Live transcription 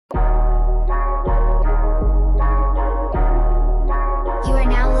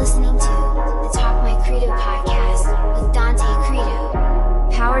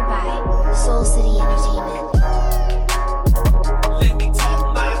Soul City Entertainment. Let me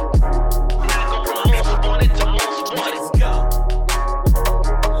talk my. Not gon' promote wanted to most wanted. Let's go.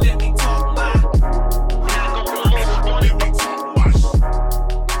 Let me talk my. Not gon' promote wanted. Let me talk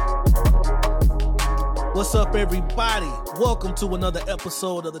my. What's up, everybody? Welcome to another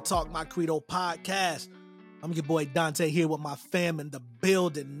episode of the Talk My Credo podcast. I'm your boy Dante here with my fam in the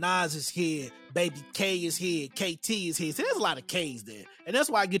building. Nas is here. Baby K is here. KT is here. See, there's a lot of K's there. And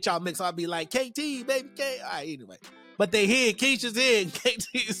that's why I get y'all mixed. I'll be like, KT, Baby K. All right, anyway. But they here. Keisha's here. And KT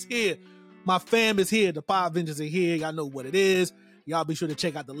is here. My fam is here. The Power Avengers are here. Y'all know what it is. Y'all be sure to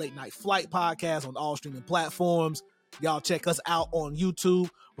check out the Late Night Flight podcast on all streaming platforms. Y'all check us out on YouTube.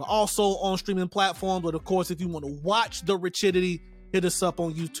 We're also on streaming platforms. But of course, if you want to watch the Richidity, hit us up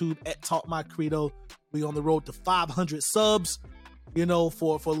on YouTube at Talk My Credo. We on the road to 500 subs, you know,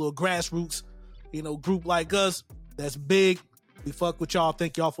 for a little grassroots, you know, group like us. That's big. We fuck with y'all.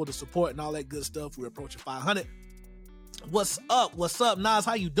 Thank y'all for the support and all that good stuff. We're approaching 500. What's up? What's up, Nas?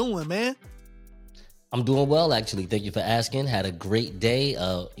 How you doing, man? I'm doing well, actually. Thank you for asking. Had a great day.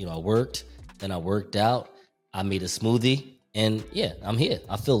 I worked, then I worked out. I made a smoothie, and yeah, I'm here.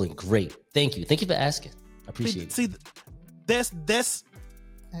 I'm feeling great. Thank you. Thank you for asking. I appreciate it. See, that's the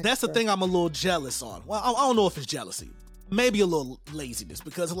thing I'm a little jealous on. Well, I don't know if it's jealousy. Maybe a little laziness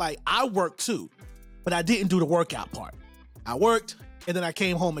because, like, I worked too, but I didn't do the workout part. I worked, and then I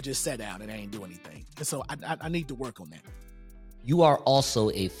came home and just sat down and I ain't do anything. And so I need to work on that. You are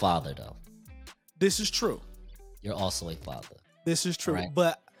also a father, though. This is true. You're also a father. This is true. Right.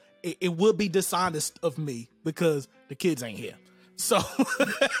 But it would be dishonest of me because the kids ain't here. So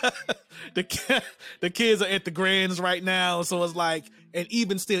the kids are at the grands right now. So it's like, and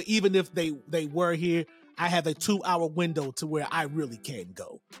even still, even if they were here, I have a 2-hour window to where I really can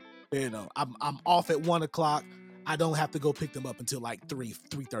go. You know, I'm off at 1:00. I don't have to go pick them up until like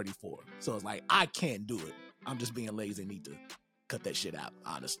 3:34. So it's like, I can't do it. I'm just being lazy and need to cut that shit out,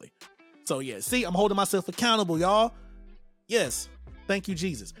 honestly. So yeah, see, I'm holding myself accountable, y'all. Yes. Thank you,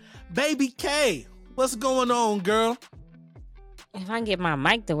 Jesus. Baby K, what's going on, girl? If I can get my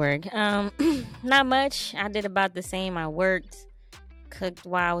mic to work, not much. I did about the same. I worked, cooked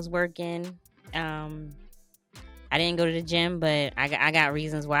while I was working. I didn't go to the gym, but I got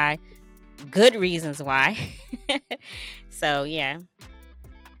reasons why. Good reasons why. So, yeah.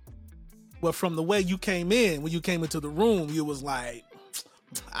 Well, from the way you came in, when you came into the room, you was like,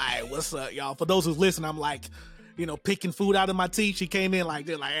 all right, what's up, y'all? For those who's listening, I'm like, you know, picking food out of my teeth. She came in like,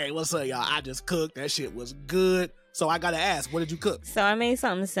 they're like, hey, what's up, y'all? I just cooked. That shit was good. So I gotta ask, what did you cook? So I made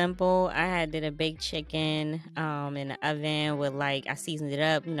something simple. I did a baked chicken in the oven with, like, I seasoned it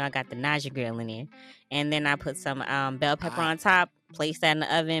up. You know, I got the Naja grill in there. And then I put some bell pepper on top, placed that in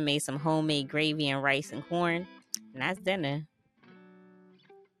the oven, made some homemade gravy and rice and corn. And that's dinner.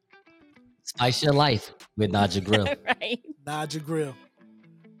 Spice your life with Naja Grill. Right. Naja Grill.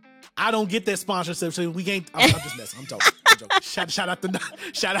 I don't get that sponsorship, so we ain't. I'm just messing. I'm joking. Shout out to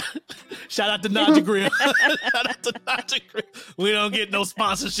Naja Grill. Shout out to Naja Grill. We don't get no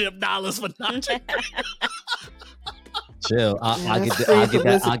sponsorship dollars for Naja Grill. Chill. I'll get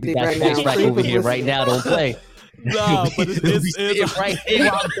that tax back over here right now. Don't play. No, but it's right here.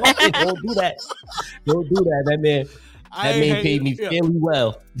 Don't do that. Don't do that. That man paid me fairly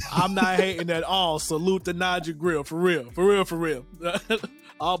well. I'm not hating at all. Salute to Naja Grill. For real.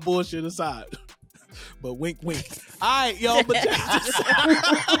 All bullshit aside. But wink, wink. All right, y'all. But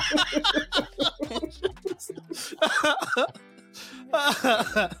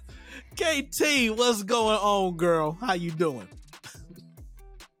KT, what's going on, girl? How you doing?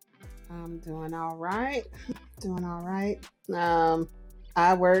 I'm doing all right.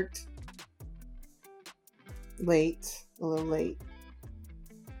 I worked a little late.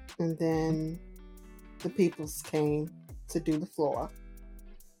 And then the peoples came to do the floor.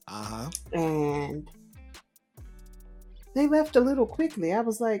 And they left a little quickly. I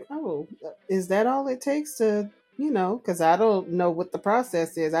was like, oh, is that all it takes to, you know, because I don't know what the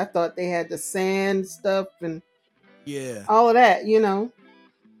process is. I thought they had to sand stuff and all of that, you know.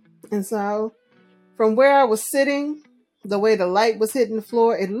 And so from where I was sitting, the way the light was hitting the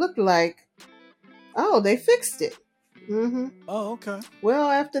floor, it looked like, oh, they fixed it. Mm-hmm. Oh, okay. Well,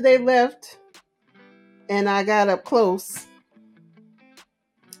 after they left and I got up close,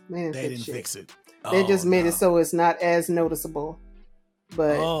 they didn't fix it. They just made it so it's not as noticeable.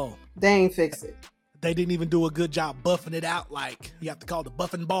 But they ain't fix it. They didn't even do a good job buffing it out, like you have to call the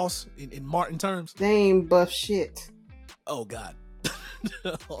buffing boss in Martin terms. They ain't buff shit. Oh, God.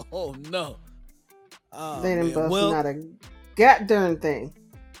 Oh, no. They didn't buff not a goddamn thing.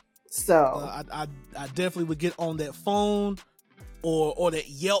 So I definitely would get on that phone or that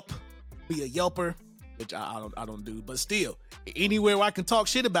Yelp be a yelper, which I don't do, but still, anywhere where I can talk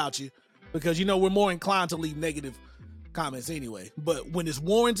shit about you, because we're more inclined to leave negative comments anyway. But when it's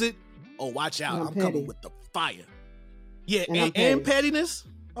warranted, oh, watch out, And I'm petty. coming with the fire. Yeah, And I'm and petty. pettiness.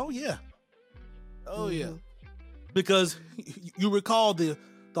 Oh yeah, yeah. Mhm. Because you recall the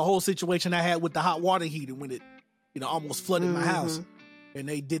whole situation I had with the hot water heater when it almost flooded my house, and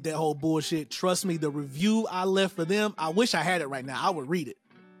they did that whole bullshit. Trust me, the review I left for them, I wish I had it right now. I would read it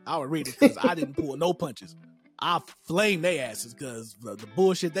because I didn't pull no punches. I flamed their asses because the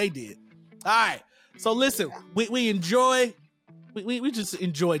bullshit they did. All right, so listen, we enjoy, we just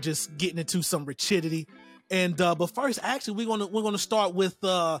enjoy just getting into some rigidity, and but first, actually, we're gonna start with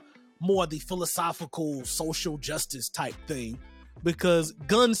more the philosophical social justice type thing, because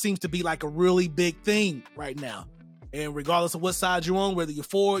guns seems to be like a really big thing right now. And regardless of what side you're on, whether you're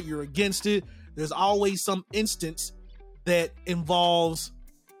for it, you're against it, there's always some instance that involves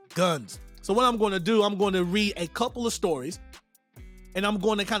guns. So what I'm going to do, I'm going to read a couple of stories, and I'm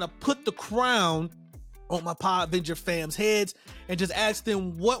going to kind of put the crown on my Pod Avenger fams' heads and just ask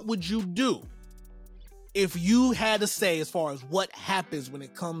them, what would you do if you had to say as far as what happens when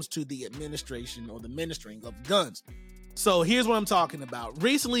it comes to the administration or the ministering of guns? So here's what I'm talking about.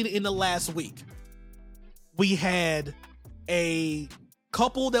 Recently, in the last week, we had a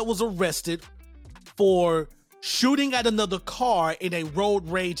couple that was arrested for shooting at another car in a road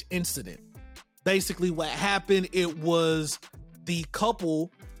rage incident. Basically, what happened, it was the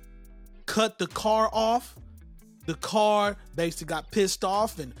couple cut the car off. The car basically got pissed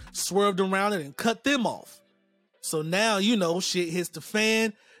off and swerved around it and cut them off. So now, shit hits the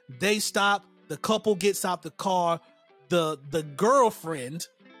fan. They stop. The couple gets out the car. The girlfriend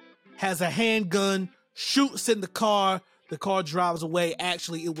has a handgun, shoots in the car. The car drives away.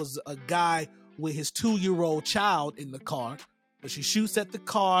 Actually, it was a guy with his 2-year-old child in the car. But she shoots at the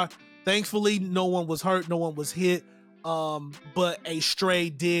car. Thankfully, no one was hurt. No one was hit. But a stray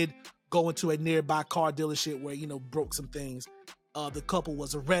did go into a nearby car dealership where, broke some things. The couple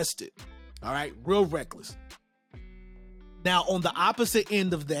was arrested. All right. Real reckless. Now, on the opposite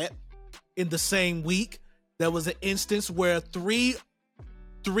end of that, in the same week, there was an instance where three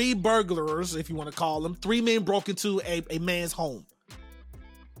burglars, if you want to call them, 3 men broke into a man's home.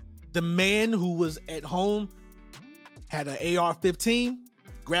 The man who was at home had an AR-15,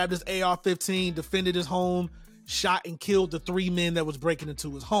 grabbed his AR-15, defended his home, shot and killed the 3 men that was breaking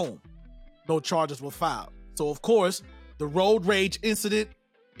into his home. No charges were filed. So, of course, the road rage incident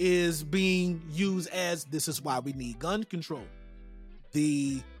is being used as this is why we need gun control.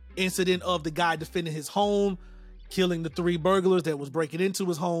 The incident of the guy defending his home, killing the 3 burglars that was breaking into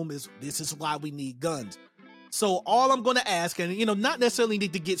his home, this is why we need guns. So all I'm going to ask, and not necessarily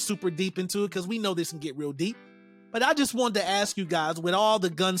need to get super deep into it because we know this can get real deep, but I just wanted to ask you guys, with all the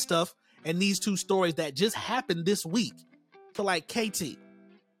gun stuff and these 2 stories that just happened this week, so like KT,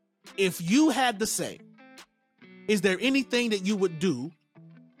 if you had to say, is there anything that you would do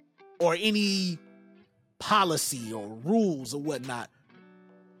or any policy or rules or whatnot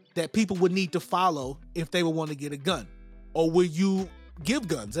that people would need to follow if they would want to get a gun? Or will you give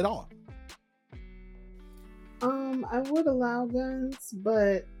guns at all? I would allow guns,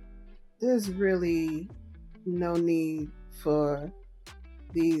 but there's really no need for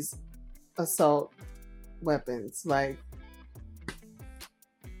these assault weapons. Like,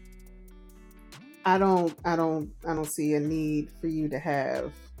 I don't see a need for you to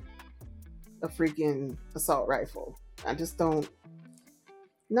have a freaking assault rifle. I just don't.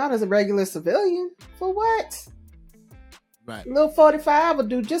 Not as a regular civilian. For what? Right. A little 45 will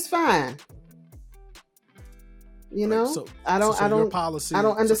do just fine. You know, So I don't your policy, I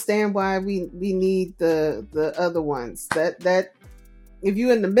don't understand why we need the other ones. That if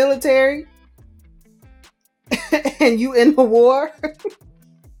you in the military and you in the war,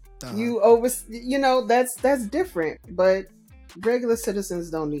 you over, that's different. But regular citizens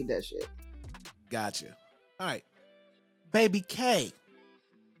don't need that shit. Gotcha. All right, baby K.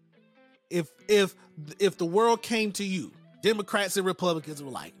 If the world came to you, Democrats and Republicans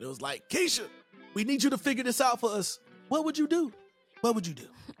were like, it was like, Keisha, we need you to figure this out for us. What would you do? What would you do?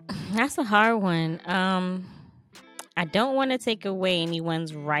 That's a hard one. I don't want to take away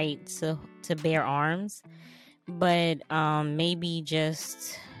anyone's right to bear arms, but maybe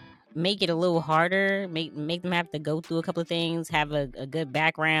just make it a little harder. Make them have to go through a couple of things, have a good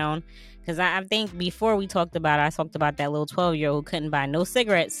background. Because I think before I talked about that little 12-year-old who couldn't buy no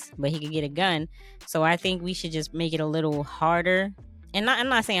cigarettes, but he could get a gun. So I think we should just make it a little harder and I'm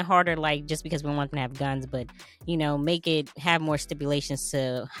not saying harder like just because we want them to have guns, but make it have more stipulations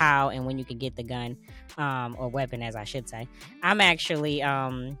to how and when you can get the gun, or weapon, as I should say. I'm actually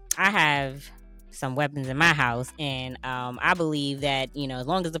I have some weapons in my house, and I believe that as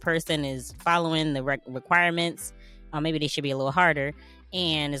long as the person is following the requirements, maybe they should be a little harder,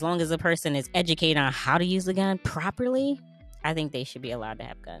 and as long as the person is educated on how to use the gun properly, I think they should be allowed to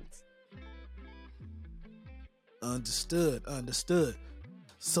have guns. Understood.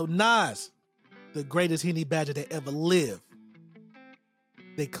 So Nas, the greatest Henny Badger that ever lived,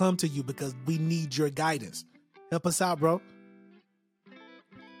 they come to you because we need your guidance. Help us out, bro.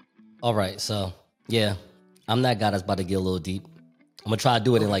 All right, so yeah, I'm that guy that's about to get a little deep. I'm gonna try to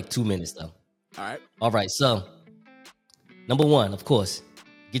do it in like 2 minutes though. All right, so number one, of course,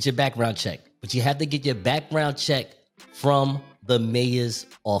 get your background check, but you have to get your background check from the mayor's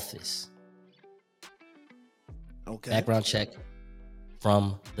office. Okay. Background check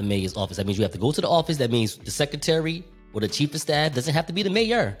from the mayor's office. That means you have to go to the office. That means the secretary or the chief of staff doesn't have to be the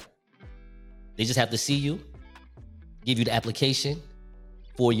mayor. They just have to see you, give you the application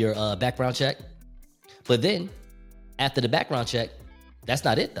for your background check. But then after the background check, that's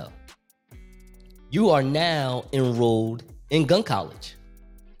not it though. You are now enrolled in gun college.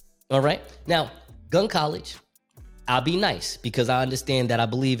 All right. Now, gun college, I'll be nice because I understand that I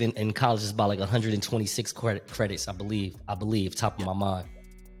believe in college is about like 126 credits. I believe, top of my mind.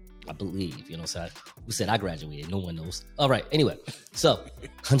 I believe, so who said I graduated? No one knows. All right. Anyway, so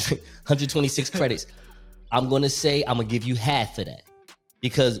 126 credits. I'm going to say I'm going to give you half of that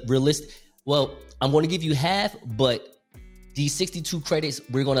because I'm going to give you half, but these 62 credits,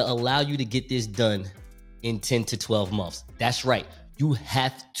 we're going to allow you to get this done in 10 to 12 months. That's right. You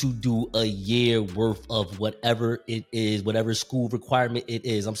have to do a year worth of whatever it is, whatever school requirement it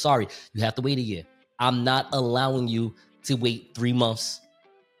is. I'm sorry, you have to wait a year. I'm not allowing you to wait 3 months,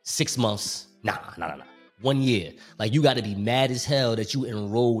 6 months. Nah. 1 year. Like, you got to be mad as hell that you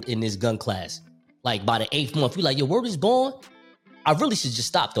enrolled in this gun class. Like, by the 8th month, you're like, your word is born. I really should just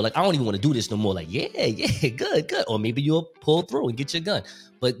stop, though. Like, I don't even want to do this no more. Like, yeah, good. Or maybe you'll pull through and get your gun.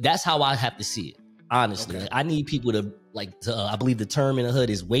 But that's how I have to see it, honestly. Okay. Like, I need people to, I believe the term in the hood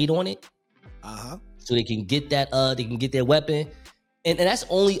is wait on it. So they can get that, they can get their weapon. And that's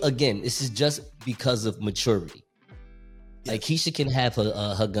only, again, this is just because of maturity. Like, Keisha can have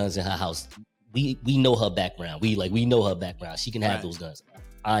her guns in her house. We know her background. We know her background. She can have those guns.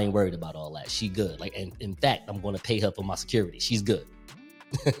 I ain't worried about all that. She good. Like, and in fact, I'm going to pay her for my security. She's good.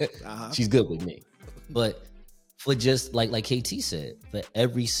 She's good with me. But for just like KT said, for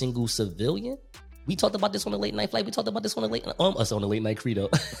every single civilian, we talked about this on the late night flight. We talked about this on the late night Credo.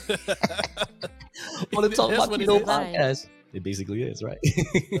 On the Talk About Credo podcast. It basically is, right?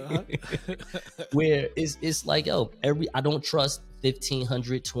 Where it's like, yo, I don't trust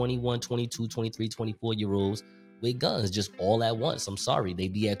 1,500, 21, 22, 23, 24-year-olds with guns just all at once. I'm sorry. They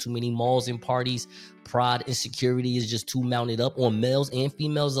be at too many malls and parties. Pride and security is just too mounted up on males and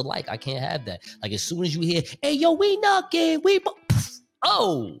females alike. I can't have that. Like, as soon as you hear, hey, yo, we knocking,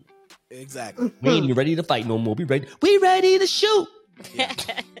 oh. Exactly. We ain't even ready to fight no more. We ready to shoot. Yeah.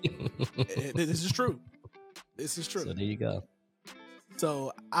 This is true. So there you go.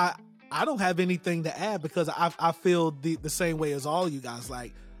 So I don't have anything to add because I feel the same way as all you guys.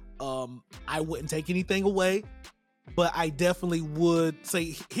 Like, I wouldn't take anything away, but I definitely would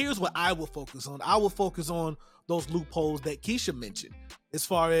say, here's what I will focus on. I will focus on those loopholes that Keisha mentioned, as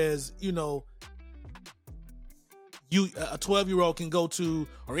far as, a 12-year-old can go to,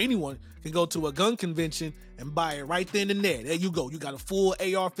 or anyone can go to a gun convention and buy it right then and there. There you go. You got a full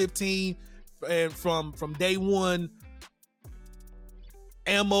AR-15 and from day one,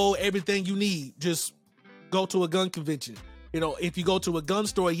 ammo, everything you need. Just go to a gun convention. If you go to a gun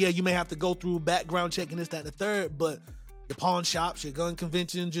store, you may have to go through background checking this, that, and the third, but your pawn shops, your gun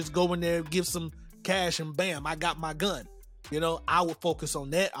convention, just go in there, give some cash, and bam, I got my gun. I would focus on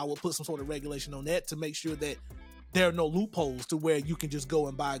that. I would put some sort of regulation on that to make sure that there are no loopholes to where you can just go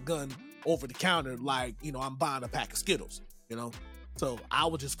and buy a gun over the counter like, I'm buying a pack of Skittles, So I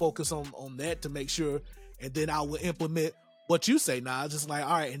would just focus on that to make sure, and then I will implement what you say now. Just like,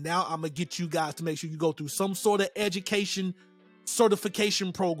 all right, and now I'm gonna get you guys to make sure you go through some sort of education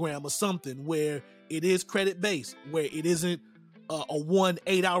certification program or something where it is credit based, where it isn't a 1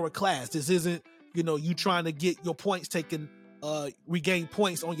 8-hour class. This isn't, you trying to get your points taken, regain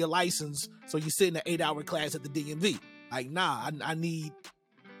points on your license, so you sit in an 8-hour class at the DMV. Like, nah, I need,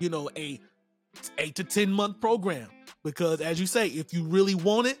 a 8 to 10 month program, because as you say, if you really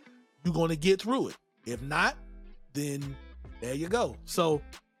want it, you're gonna get through it. If not, then there you go. So,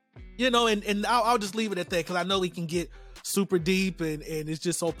 and I'll just leave it at that, because I know we can get super deep and it's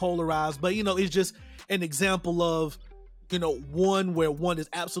just so polarized. But it's just an example of one where one is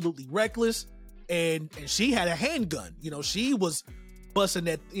absolutely reckless, and she had a handgun. She was busting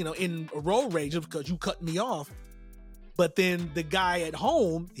that in a road rage because you cut me off. But then the guy at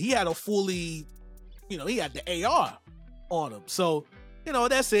home, he had a fully, he had the AR on him. So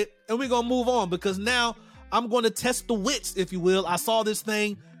that's it. And we're going to move on because now I'm going to test the wits, if you will. I saw this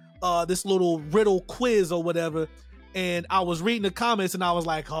thing, this little riddle quiz or whatever, and I was reading the comments and I was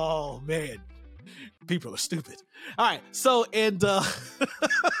like, oh man, people are stupid. All right. So, and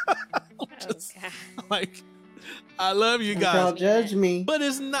like, I love you guys. Don't judge me. But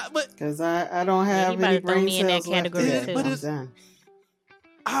it's not, but because I don't have you any about to throw brain me in that cells left. category, Yeah, too. But I'm it's- done.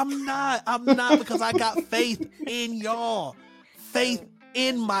 I'm not because I got faith in y'all. Faith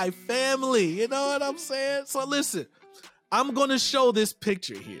in my family. You know what I'm saying? So listen, I'm going to show this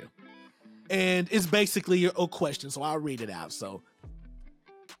picture here. And it's basically a question, so I'll read it out. So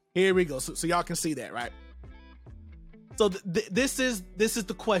here we go. So y'all can see that, right? So this is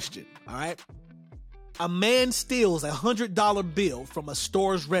the question, all right? A man steals $100 bill from a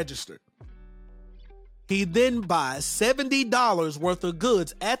store's register. He then buys $70 worth of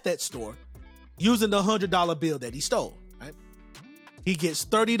goods at that store using the $100 bill that he stole, right? He gets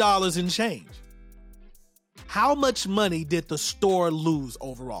 $30 in change. How much money did the store lose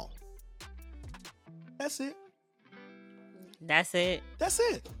overall? That's it. That's it. That's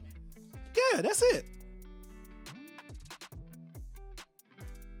it. Yeah, that's it.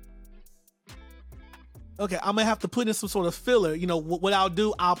 Okay, I'm gonna have to put in some sort of filler. What I'll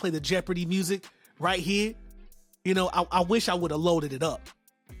do, I'll play the Jeopardy music right here. I wish I would have loaded it up,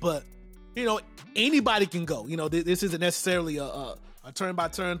 but anybody can go. This isn't necessarily a turn by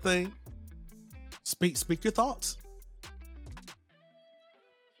turn thing. Speak your thoughts.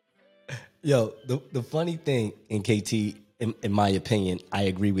 Yo, the funny thing in KT, in my opinion, I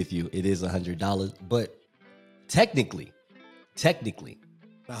agree with you. It is $100, but technically,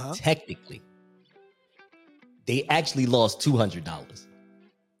 Uh-huh. they actually lost $200.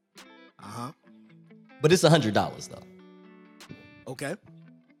 Uh-huh. But it's $100 though. Okay.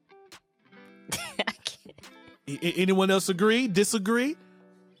 I can't. Anyone else agree? Disagree?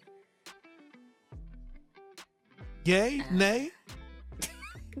 Yay? Nay?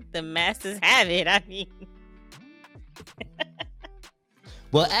 The masters have it. I mean,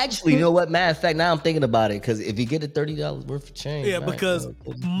 Well, actually, you know what? Matter of fact, now I'm thinking about it because if you get a $30 worth of change, Yeah, right, because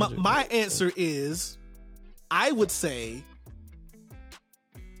well, my answer is, I would say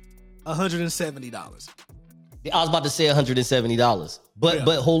 $170. I was about to say $170, but Yeah.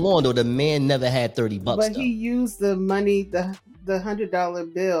 but hold on though, the man never had $30. But Though. he used the money, the $100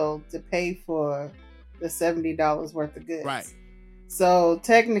 bill, to pay for the $70 worth of goods. Right. So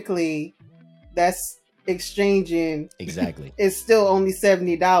technically, that's exchanging. Exactly. It's still only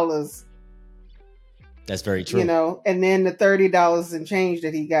 $70. That's very true. And then the $30 and change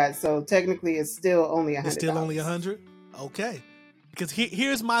that he got. So technically, it's still only $100. It's still only 100? Okay. Because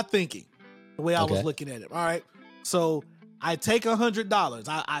here's my thinking, the way I was Okay. looking at it. All right. So I take $100.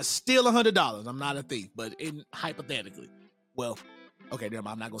 I steal $100. I'm not a thief, but hypothetically. Well, okay, never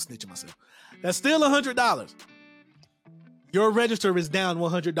mind. I'm not going to snitch on myself. That's still $100. Your register is down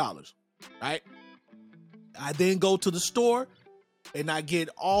 $100, right? I then go to the store and I get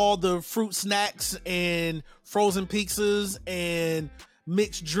all the fruit snacks and frozen pizzas and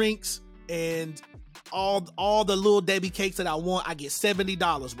mixed drinks and all the little Debbie cakes that I want. I get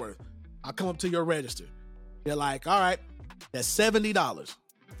 $70 worth. I come up to your register. They're like, all right, that's $70.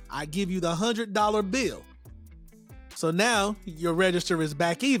 I give you the $100 bill. So now your register is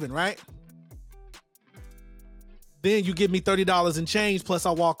back even, right? Then you give me $30 in change, plus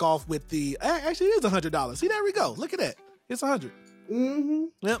I walk off with actually it is $100. See, there we go. Look at that. It's $100. Mm-hmm.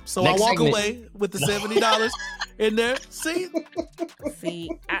 Yep. So Next I walk segment. away with the $70 in there. See?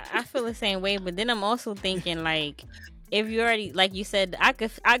 see, I feel the same way, but then I'm also thinking like, if you already, like you said, I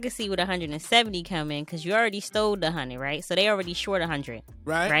could see with 170 come in because you already stole the 100, right? So they already short 100,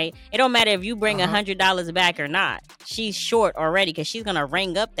 right? It don't matter if you bring $100 back or not. She's short already because she's gonna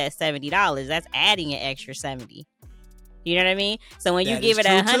ring up that $70. That's adding an extra 70. You know what I mean? So when you That give is it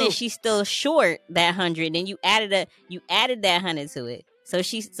true, 100, too. she's still short that 100. Then you added that 100 to it. So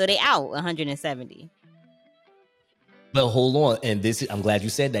they out 170. But hold on, and I'm glad you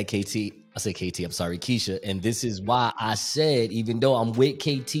said that, KT. I said KT. I'm sorry, Keisha. And this is why I said, even though I'm with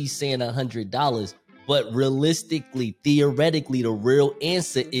KT saying $100, but realistically, theoretically, the real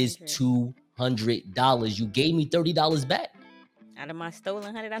answer is $200. You gave me $30 back. Out of my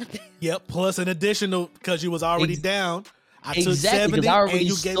stolen $100 bill. Yep. Plus an additional, because you was already down. I took Exactly, 70 because I already and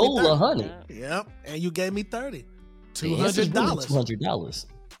you gave stole me 30. 100. Yep. And you gave me 30. The answer's really $200. $200.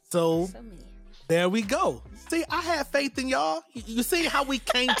 So So many. there we go. See, I had faith in y'all. You see how we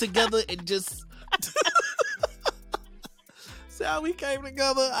came together and just see how we came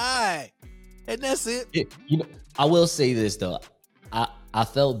together? All right. And that's it. You know, I will say this though. I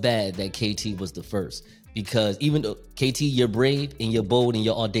felt bad that KT was the first because even though KT, you're brave and you're bold and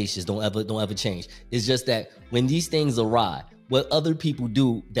you're audacious, don't ever change. It's just that when these things awry, what other people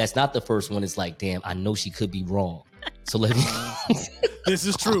do that's not the first one is like, damn, I know she could be wrong. So let me This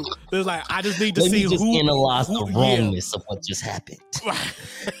is true. There's like I just need to let see me just who analyze who- the yeah. wrongness of what just happened.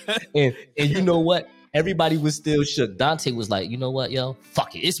 and you know what? Everybody was still shook. Dante was like, you know what, yo,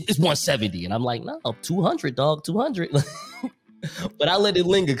 fuck it. It's 170. And I'm like, no, 200, dog, 200. But I let it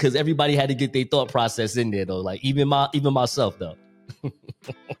linger because everybody had to get their thought process in there though. Like even myself though.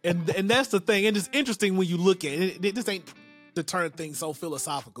 And that's the thing. And it's interesting when you look at it. This ain't to turn things so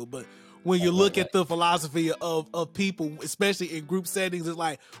philosophical, but when you look at the philosophy of people, especially in group settings, it's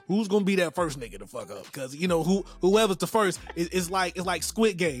like who's gonna be that first nigga to fuck up? Because you know whoever's the first is like it's like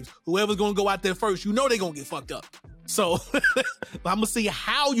Squid Games. Whoever's gonna go out there first, you know they gonna get fucked up. So I'm gonna see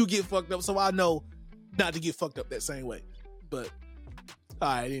how you get fucked up, so I know not to get fucked up that same way. But all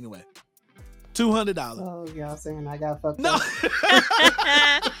right, anyway, $200. Oh, y'all saying I got fucked No, up?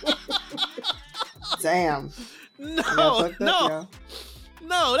 Damn. I got no, fucked up, no. y'all.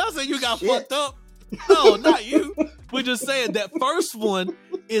 No, that's saying you got Shit. fucked up. No, not you. We're just saying that first one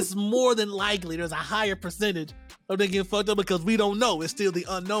is more than likely. There's a higher percentage of them getting fucked up because we don't know. It's still the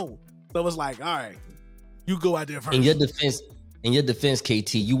unknown. So it's like, all right, you go out there first. In your defense,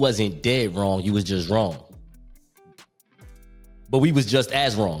 KT, you wasn't dead wrong. You was just wrong. But we was just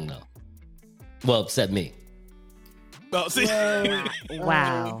as wrong though. Well, except me. Oh, see?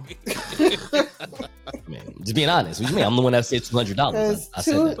 Wow. Man, just being honest. What you mean? I'm the one that said $200. Because I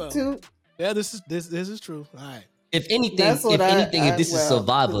said that. Yeah, this is true. All right. If anything, That's what if this is well,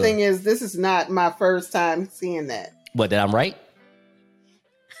 Survivor, The thing is, this is not my first time seeing that. what, that I'm right?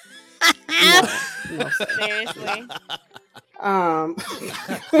 No. Seriously.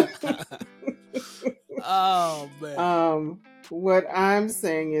 Oh man. What I'm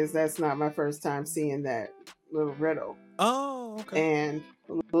saying is that's not my first time seeing that little riddle. Oh, okay. And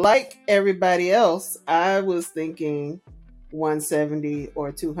like everybody else, I was thinking 170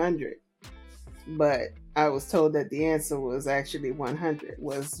 or 200. But I was told that the answer was actually 100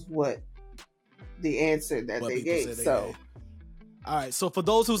 was what the answer that What they people gave. said they So gave. All right. So for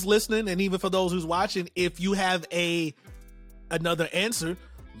those who's listening, and even for those who's watching, if you have another answer,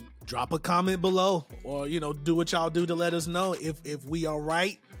 drop a comment below, or do what y'all do to let us know if we are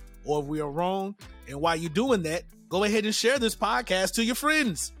right or if we are wrong. And while you're doing that, go ahead and share this podcast to your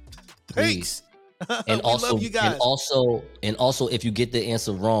friends. Thanks. And We also, love you guys. and also, if you get the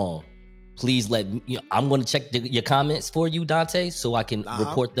answer wrong, please let me. I'm going to check your comments for you, Dante, so I can Uh-huh.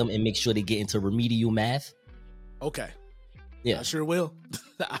 report them and make sure they get into remedial math. Okay. Yeah. I sure will.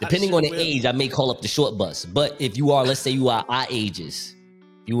 Depending on the age, I may call up the short bus. But if you are, let's say you are our ages,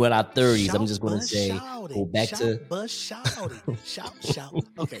 you in our 30s, I'm just going to say, go back to. Shout.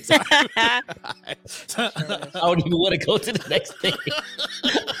 Okay, sorry. I don't even want to go to the next thing.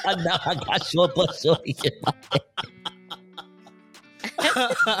 Now I got short bus shorty.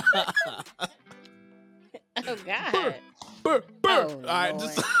 Oh God. Burr. Oh, All right,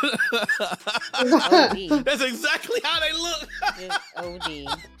 Lord. OD. that's exactly how they look. Just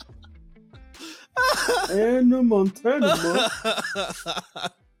OD. Anna Montana.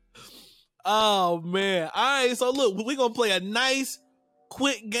 Oh man. All right, so look, we're gonna play a nice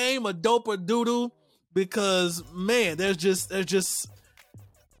quick game of doper doodle because man, there's just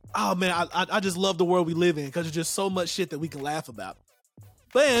oh man, I just love the world we live in because there's just so much shit that we can laugh about.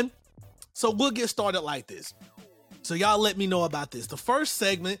 Then so we'll get started like this. So y'all let me know about this. The first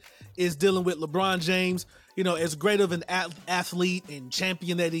segment is dealing with LeBron James. As great of an athlete and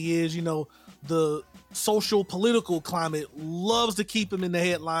champion that he is, the social political climate loves to keep him in the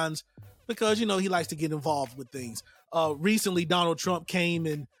headlines because, he likes to get involved with things. Recently, Donald Trump came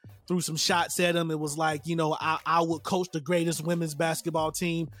and threw some shots at him. It was like, I would coach the greatest women's basketball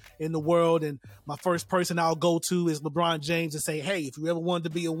team in the world. And my first person I'll go to is LeBron James and say, hey, if you ever wanted to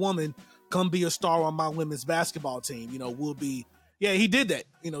be a woman, come be a star on my women's basketball team. We'll be, yeah, he did that,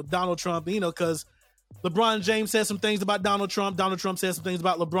 Donald Trump, because LeBron James said some things about Donald Trump. Donald Trump said some things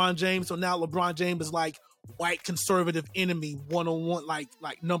about LeBron James. So now LeBron James is like white conservative enemy one-on-one, like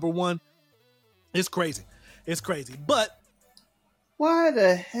number one. It's crazy. But Why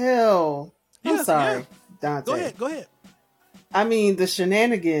the hell? I'm Yeah, sorry, yeah. Dante. go ahead. I mean, the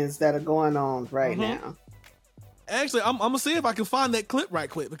shenanigans that are going on right Mhm. now. Actually, I'm gonna see if I can find that clip right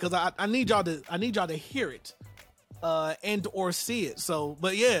quick because I need y'all to hear it. and or see it. So,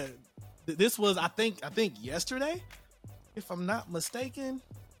 but yeah, this was I think yesterday, if I'm not mistaken.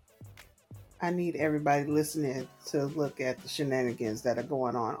 I need everybody listening to look at the shenanigans that are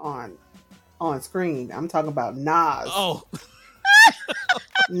going on screen. I'm talking about Nas. Oh,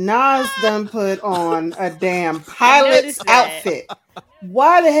 Nas done put on a damn pilot's noticed that. outfit.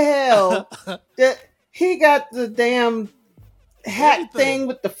 Why the hell he got the damn hat Everything. thing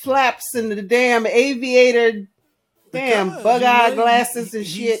with the flaps and the damn aviator, damn Because, bug-eye you know, glasses and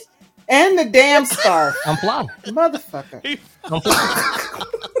he's- shit, and the damn scarf. I'm fly. Motherfucker. I'm fly.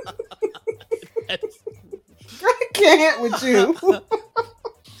 I can't with you.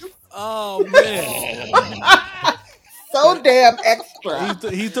 Oh man, So damn extra.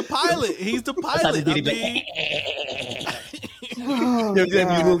 he's the pilot. He's the That's how they pilot. did I it. mean, Oh, They're gonna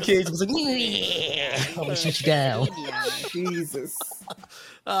be God. little kids. It was like, I'm gonna shoot you down. Jesus.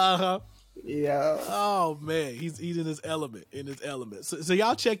 uh-huh. Yeah. Oh man, he's in his element. So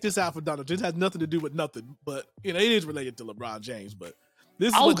y'all check this out for Donald Trump. This has nothing to do with nothing, but you know it is related to LeBron James. But this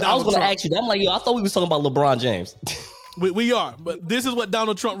is I what was Donald going to Trump. ask you that. I'm like, yo, I thought we was talking about LeBron James. We are, but this is what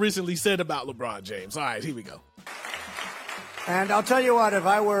Donald Trump recently said about LeBron James. All right, here we go. And I'll tell you what, if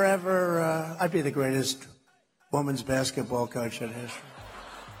I were ever, I'd be the greatest women's basketball coach in history.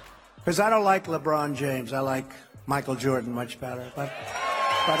 Because I don't like LeBron James. I like Michael Jordan much better. But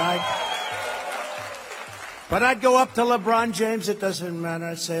I'd go up to LeBron James. It doesn't matter.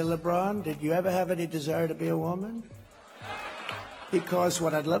 I'd say, LeBron, did you ever have any desire to be a woman? Because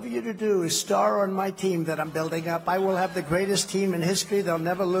what I'd love you to do is star on my team that I'm building up. I will have the greatest team in history. They'll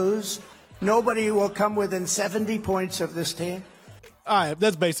never lose. Nobody will come within 70 points of this team. All right,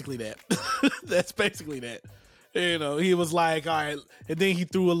 that's basically that. That's basically that. You know, he was like, all right, and then he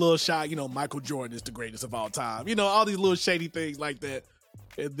threw a little shot. You know, Michael Jordan is the greatest of all time. You know, all these little shady things like that.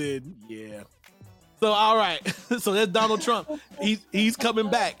 And then, yeah. So, all right. So that's Donald Trump. He's coming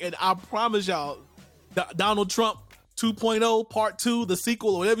back, and I promise y'all, Donald Trump 2.0 Part 2, the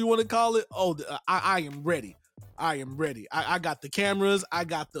sequel, or whatever you want to call it. Oh, I am ready. I am ready. I got the cameras. I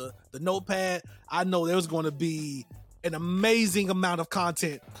got the notepad. I know there's going to be an amazing amount of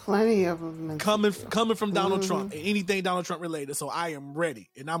content Plenty of them. coming from Donald Mhm. Trump and anything Donald Trump related. So I am ready,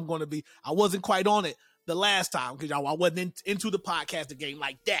 and I'm going to be. I wasn't quite on it the last time because I wasn't into the podcasting game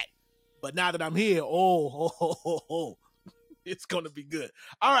like that. But now that I'm here, it's going to be good.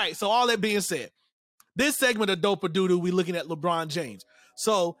 All right. So all that being said, this segment of Dope or Doodoo, we looking at LeBron James.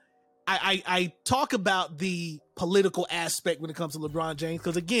 So I talk about the political aspect when it comes to LeBron James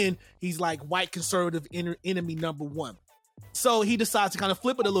because, again, he's like white conservative enemy number one. So he decides to kind of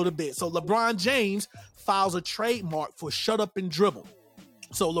flip it a little bit. So LeBron James files a trademark for Shut Up and Dribble.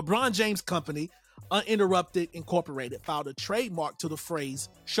 So LeBron James Company, Uninterrupted Incorporated, filed a trademark to the phrase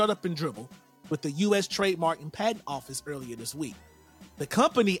Shut Up and Dribble with the U.S. Trademark and Patent Office earlier this week. The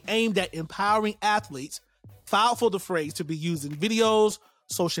company, aimed at empowering athletes, filed for the phrase to be used in videos,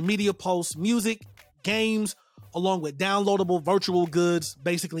 social media posts, music, games, along with downloadable virtual goods,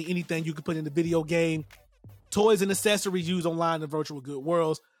 basically anything you could put in the video game, toys and accessories used online in virtual good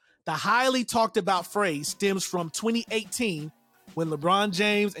worlds. The highly talked about phrase stems from 2018 when LeBron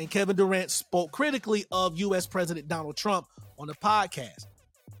James and Kevin Durant spoke critically of U.S. President Donald Trump on a podcast.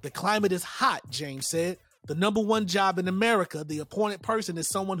 The climate is hot, James said. The number one job in America, the appointed person, is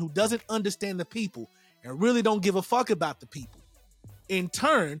someone who doesn't understand the people and really don't give a fuck about the people. In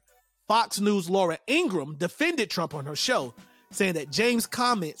turn, Fox News' Laura Ingraham defended Trump on her show, saying that James'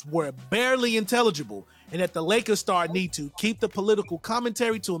 comments were barely intelligible and that the Lakers star need to keep the political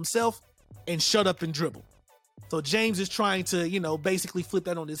commentary to himself and shut up and dribble. So James is trying to, basically flip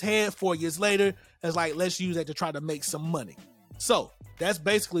that on his head 4 years later as like, let's use that to try to make some money. So that's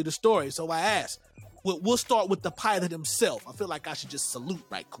basically the story. So I asked, we'll start with the pilot himself. I feel like I should just salute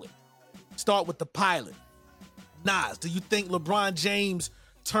right quick. Start with the pilot. Nas, do you think LeBron James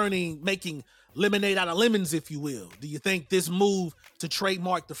making lemonade out of lemons, if you will? Do you think this move to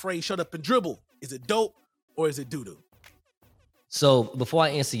trademark the phrase shut up and dribble, is it dope or is it doo-doo? So before I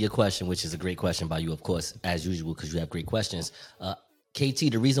answer your question, which is a great question by you, of course, as usual, because you have great questions.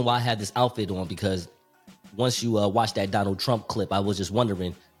 KT, the reason why I had this outfit on, because once you watch that Donald Trump clip, I was just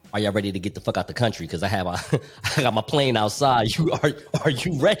wondering, are y'all ready to get the fuck out the country? Because I got my plane outside. Are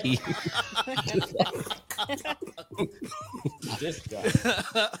you ready? This guy.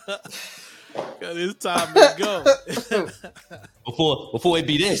 It's time to go. Before it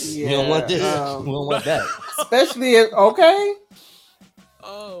be this, we don't want this. We don't want that. Especially if, okay.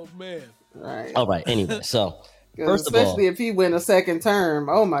 Oh man. Right. All right. Anyway, so 'Cause first of all, especially if he win a second term.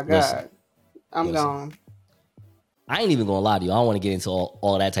 Oh my God. Listen. I'm gone. I ain't even gonna lie to you. I don't want to get into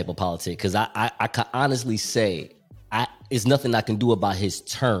all that type of politics because I can honestly say is nothing I can do about his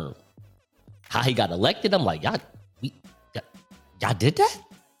term. How he got elected, I'm like, y'all did that?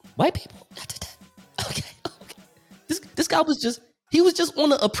 White people, y'all did that? Okay. This guy was just on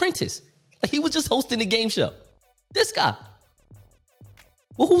The Apprentice. Like, he was just hosting the game show. This guy.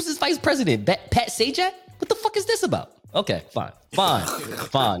 Well, who's his vice president? Pat Sajak? What the fuck is this about? Okay, fine,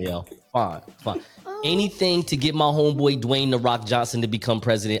 yo. Fine. Anything to get my homeboy Dwayne The Rock Johnson to become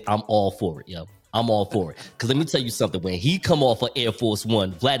president, I'm all for it, yo. I'm all for it. Because let me tell you something. When he come off of Air Force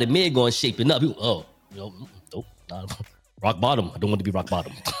One, Vladimir going shaping up. Nope, nah, rock bottom. I don't want to be rock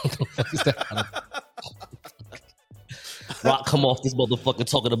bottom. Rock come off this motherfucker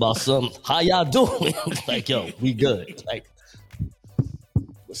talking about something. How y'all doing? Like, yo, we good. Like,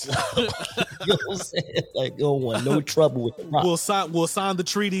 you know what I'm saying? Like, you don't want no trouble with the Rock. We'll sign the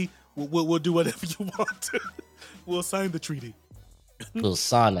treaty. We'll do whatever you want to. We'll sign the treaty. We'll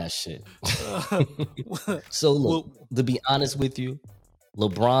sign that shit. So look, to be honest with you,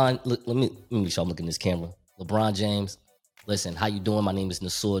 LeBron, let me make sure I'm looking at this camera. LeBron James, listen, how you doing? My name is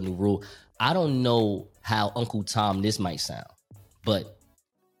Nasur Nuru. I don't know how Uncle Tom this might sound, but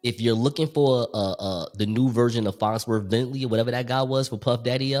if you're looking for the new version of Farnsworth Bentley or whatever that guy was for Puff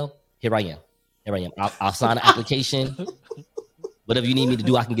Daddy, yo, here I am. I'll sign an application. Whatever you need me to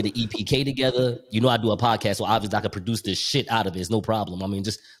do, I can get an EPK together. You know I do a podcast, so obviously I can produce this shit out of it. It's no problem. I mean,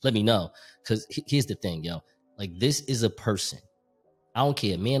 just let me know. Because here's the thing, yo. Like, this is a person. I don't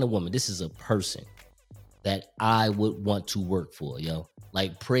care, man or woman. This is a person that I would want to work for, yo.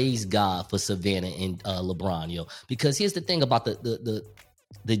 Like, praise God for Savannah and LeBron, yo. Because here's the thing about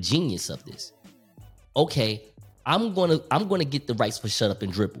the genius of this. Okay, I'm gonna get the rights for Shut Up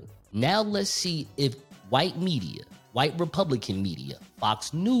and Dribble. Now let's see if white media, white Republican media,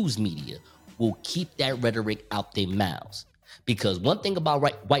 Fox News media will keep that rhetoric out their mouths. Because one thing about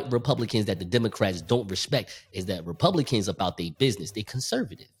white Republicans that the Democrats don't respect is that Republicans about their business. They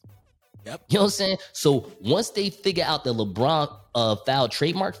conservative. Yep. You know what I'm saying? So once they figure out that LeBron filed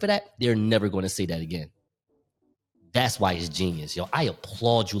trademark for that, they're never going to say that again. That's why it's genius, yo. I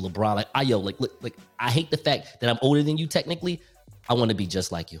applaud you, LeBron. Like, I hate the fact that I'm older than you technically. I want to be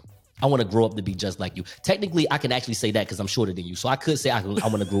just like you. I want to grow up to be just like you. Technically, I can actually say that because I'm shorter than you. So I could say I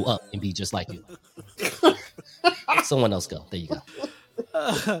want to grow up and be just like you. Someone else go. There you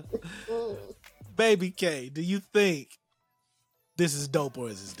go. Baby K, do you think this is dope or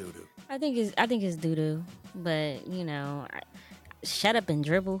is this doo-doo? I think it's doo-doo, but you know, Shut Up and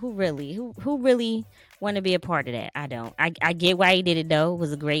Dribble. Who really want to be a part of that? I don't. I get why he did it though. It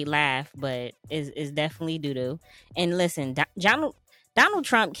was a great laugh, but it's definitely doo-doo. And listen, Donald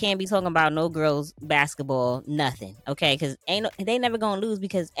Trump can't be talking about no girls basketball, nothing, okay? Because they never gonna lose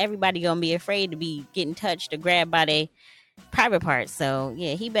because everybody gonna be afraid to be getting touched or grabbed by their private parts. So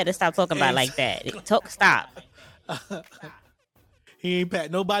yeah, he better stop talking about it like that. Stop. He ain't pat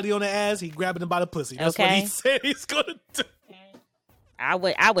nobody on the ass. He grabbing them by the pussy. That's what he said he's gonna do. I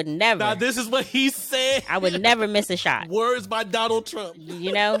would never. Now this is what he said. I would never miss a shot. Words by Donald Trump.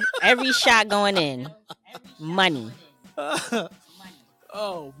 You know, every shot going in, money.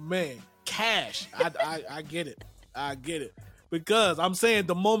 Oh man, cash. I get it. I get it. Because I'm saying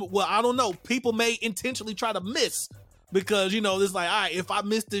the moment, well, I don't know. People may intentionally try to miss because, you know, it's like, all right, if I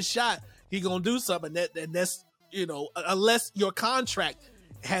miss this shot, he gonna do something. That's, you know, unless your contract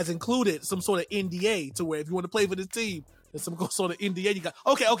has included some sort of NDA to where if you want to play for this team, there's some sort of NDA you got.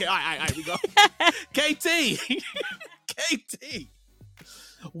 Okay, all right, we go. KT.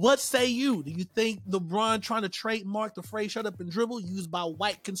 What say you? Do you think LeBron trying to trademark the phrase "shut up and dribble" used by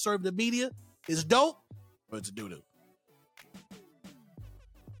white conservative media is dope, or it's a doo-doo?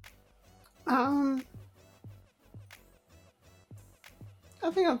 I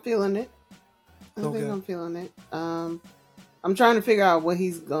think I'm feeling it. I'm trying to figure out what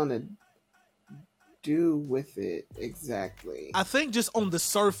he's gonna do with it exactly. I think just on the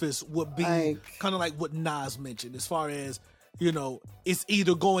surface would be Like- kind of like what Nas mentioned, as far as, you know, it's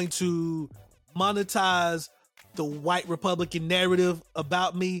either going to monetize the white Republican narrative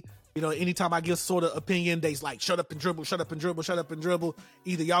about me. You know, anytime I give sort of opinion, they's like, shut up and dribble, shut up and dribble, shut up and dribble.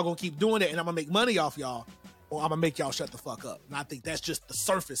 Either y'all gonna keep doing it and I'm gonna make money off y'all, or I'm gonna make y'all shut the fuck up. And I think that's just the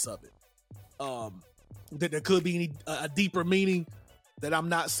surface of it. That there could be a deeper meaning that I'm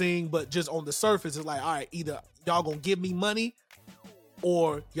not seeing, but just on the surface, it's like, all right, either y'all gonna give me money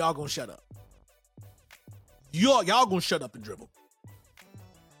or y'all gonna shut up. Y'all gonna shut up and dribble.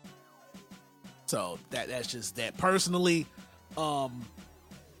 So that's just that. Personally,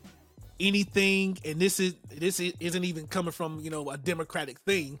 anything, and this isn't even coming from, you know, a Democratic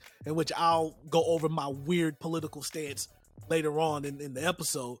thing, in which I'll go over my weird political stance later on in the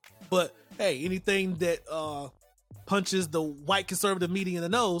episode. But hey, anything that punches the white conservative media in the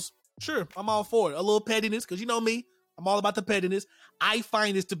nose, sure, I'm all for it. A little pettiness, because you know me, I'm all about the pettiness. I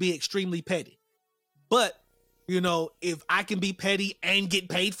find this to be extremely petty. But, if I can be petty and get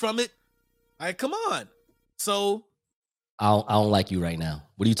paid from it, like, come on. So I don't like you right now.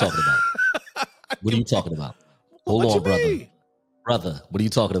 What are you talking about? What are you talking about? Hold what on, you brother. mean? Brother, what are you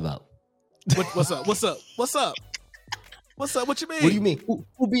talking about? What's up? What's up? What's up? What's up? What you mean? What do you mean?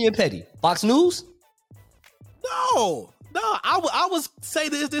 Who being petty? Fox News? No. I would say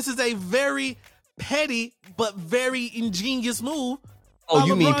this is a very petty but very ingenious move. Oh, by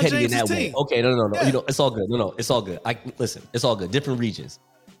you mean LeBron petty in James's that way? team. Okay, no. Yeah. It's all good. No, it's all good. Listen, it's all good. Different regions.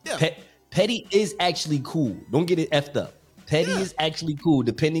 Yeah. Petty is actually cool. Don't get it effed up. Petty is actually cool,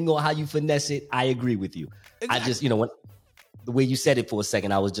 depending on how you finesse it. I agree with you. Exactly. I just, when the way you said it for a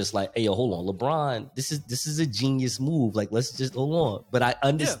second, I was just like, hey, yo, hold on, LeBron, this is a genius move. Like, let's just hold on. But I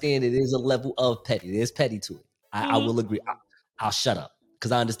understand it is a level of petty. There's petty to it. I will agree. I'll shut up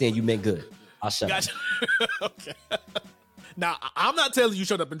because I understand you meant good. I'll shut up. Okay. Now, I'm not telling you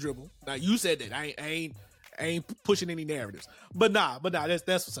shut up and dribble. Now, you said that. I ain't pushing any narratives. But nah, that's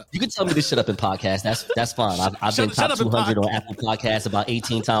what's up. You can tell me to shut up in podcast. That's fine. I've been top 200 on Apple Podcasts about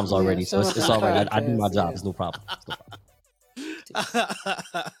 18 times already, so it's all right. I do my job. It's no problem.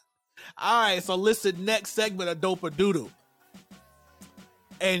 All right, so listen, next segment of Dope or Doodoo.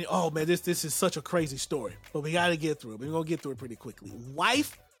 And oh man, this is such a crazy story, but we gotta get through it. We're gonna get through it pretty quickly.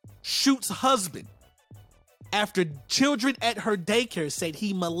 Wife shoots husband after children at her daycare said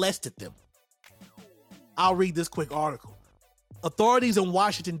he molested them. I'll read this quick article. Authorities in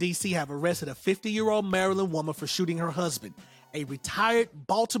Washington, D.C. have arrested a 50-year-old Maryland woman for shooting her husband, a retired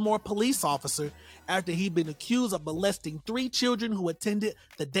Baltimore police officer, after he'd been accused of molesting 3 children who attended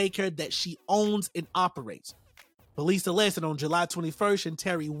the daycare that she owns and operates. Police alleged that on July 21st,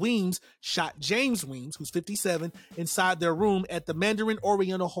 Terry Weems shot James Weems, who's 57, inside their room at the Mandarin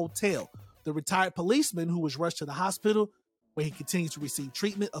Oriental Hotel. The retired policeman, who was rushed to the hospital, where he continues to receive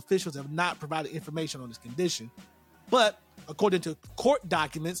treatment, officials have not provided information on his condition. But according to court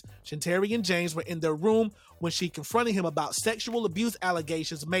documents, Shantari and James were in their room when she confronted him about sexual abuse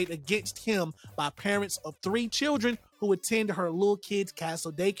allegations made against him by parents of 3 children who attend her Little Kids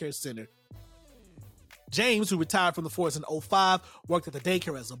Castle Daycare Center. James, who retired from the force in 2005, worked at the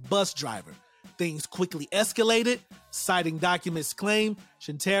daycare as a bus driver. Things quickly escalated. Citing documents claim,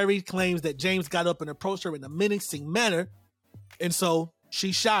 Shantari claims that James got up and approached her in a menacing manner, and so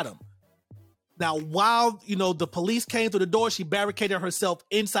she shot him. Now, while, the police came through the door, she barricaded herself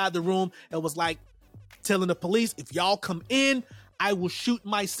inside the room and was like telling the police, if y'all come in, I will shoot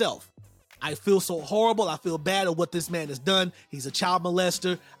myself. I feel so horrible. I feel bad at what this man has done. He's a child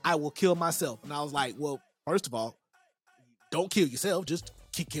molester. I will kill myself. And I was like, well, first of all, don't kill yourself. Just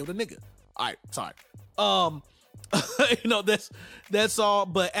kill the nigga. All right, sorry. That's all.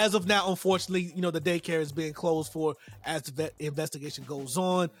 But as of now, unfortunately, the daycare is being closed for as the investigation goes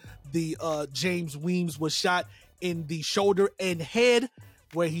on. The James Weems was shot in the shoulder and head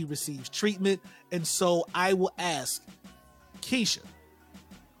where he receives treatment. And so I will ask Keisha,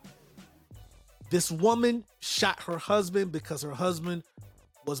 this woman shot her husband because her husband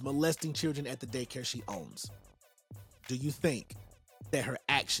was molesting children at the daycare she owns. Do you think that her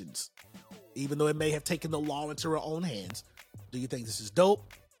actions, even though it may have taken the law into her own hands, do you think this is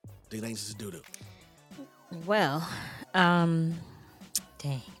dope? Do you think this is doo-doo? Well, dang.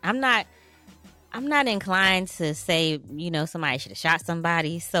 I'm not inclined to say, somebody should have shot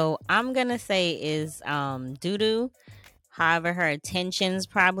somebody. So I'm going to say is doo-doo. However, her intentions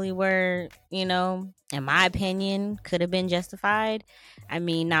probably were, in my opinion, could have been justified. I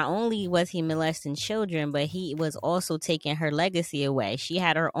mean, not only was he molesting children, but he was also taking her legacy away. She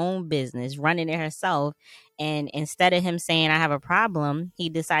had her own business, running it herself. And instead of him saying, I have a problem, he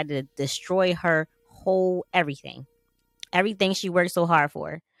decided to destroy her whole everything she worked so hard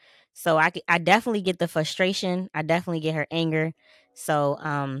for. So I definitely get the frustration. I definitely get her anger. So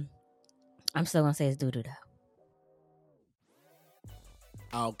I'm still going to say it's doo-doo though.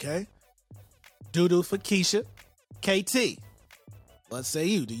 Okay. Doo-doo for Keisha. KT, let's say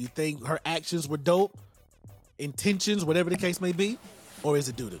you. Do you think her actions were dope? Intentions, whatever the case may be? Or is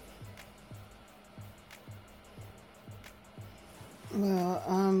it doo-doo? Well,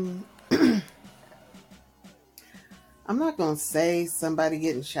 I'm not going to say somebody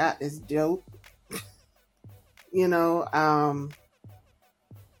getting shot is dope. I'm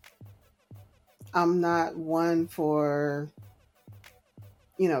not one for,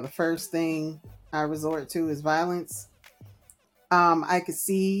 the first thing I resort to is violence. I could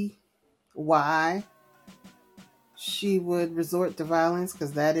see why she would resort to violence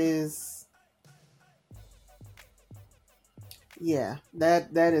because that is yeah,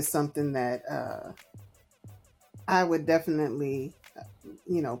 that is something that I would definitely,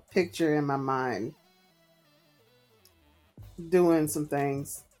 picture in my mind doing some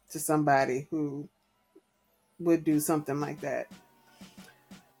things to somebody who would do something like that.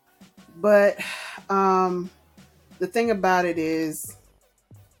 But the thing about it is,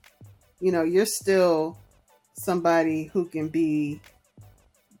 you're still somebody who can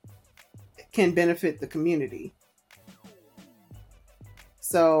benefit the community.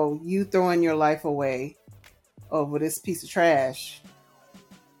 So you throwing your life away over this piece of trash?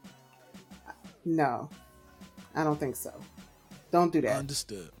 No, I don't think so. Don't do that.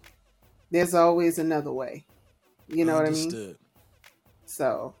 Understood. There's always another way. You know what I mean? Understood.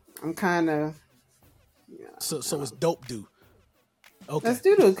 So I'm kind of. So it's dope, dude. Okay. That's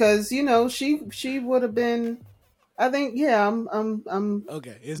doo because she would have been. I think I'm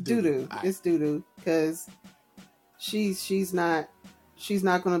Okay, it's doo doo-doo. doo. All right. It's doo doo because she's not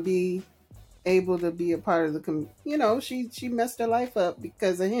going to be able to be a part of the she messed her life up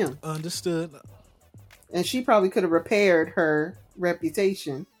because of him, Understood. and she probably could have repaired her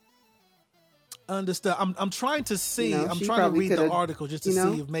reputation. Understood. I'm trying to see. I'm she trying to probably read the coulda, article just to you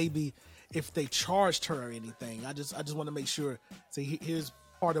know? see if they charged her or anything. I just want to make sure. See, here's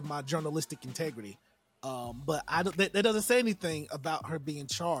part of my journalistic integrity. But that doesn't say anything about her being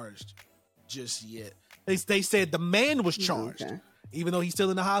charged just yet. They said the man was charged, Okay. even though he's still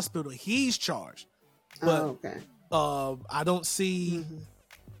in the hospital. He's charged, but Okay. I don't see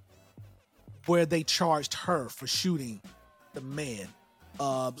where they charged her for shooting the man.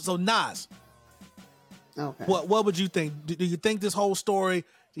 So Nas, Okay. what would you think? Do you think this whole story?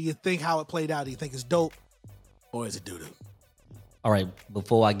 Do you think how it played out? Do you think it's dope, or is it doo doo? All right,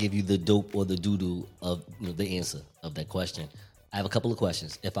 before I give you the dope or the doo-doo of the answer of that question, I have a couple of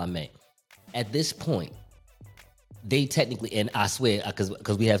questions, if I may. At this point, they technically, and I swear,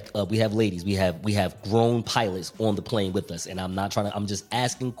 because we have ladies, we have grown pilots on the plane with us, and I'm just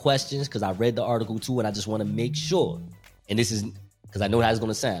asking questions because I read the article too, and I just want to make sure. And this is because I know how it's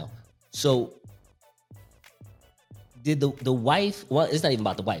going to sound. So, did the wife? Well, it's not even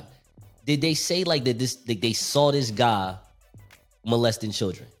about the wife. Did they say like that? They saw this guy molesting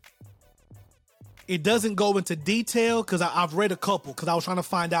children? It doesn't go into detail because I've read a couple because I was trying to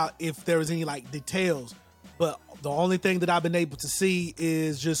find out if there was any like details, but the only thing that I've been able to see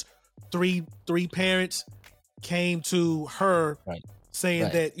is just three parents came to her Right. saying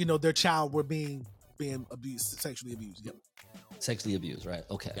Right. that their child were being abused, sexually abused. Yep. Sexually abused, right?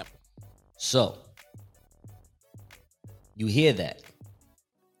 Okay. Yep. So you hear that,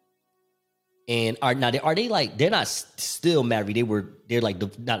 and are they like they're not still married? They were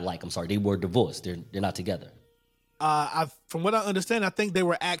divorced. They're not together. From what I understand, I think they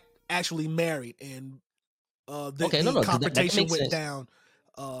were actually married, and the Okay, no, 'cause that confrontation makes went sense. down.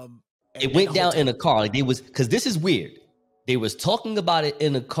 It went down in a car. Like they was because this is weird. They was talking about it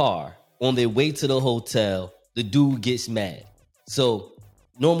in a car on their way to the hotel. The dude gets mad. So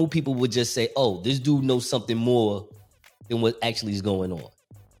normal people would just say, "Oh, this dude knows something more than what actually is going on."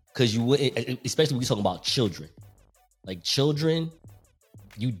 Because you wouldn't, especially when you're talking about children. Like children,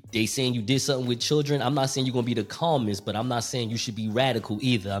 they saying you did something with children. I'm not saying you're gonna be the calmest, but I'm not saying you should be radical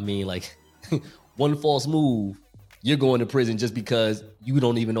either. I mean, like one false move, you're going to prison just because you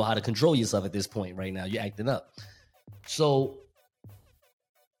don't even know how to control yourself at this point right now. You're acting up. So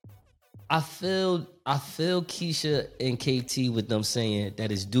I feel Keisha and KT with them saying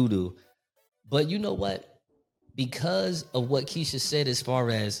that it's doo-doo. But you know what? Because of what Keisha said as far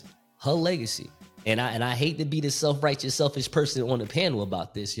as her legacy, and I hate to be the self-righteous, selfish person on the panel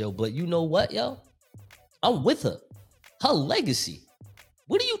about this, yo, but you know what, yo? I'm with her. Her legacy.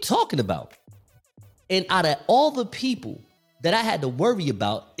 What are you talking about? And out of all the people that I had to worry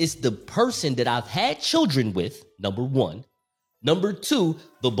about, it's the person that I've had children with, number one. Number two,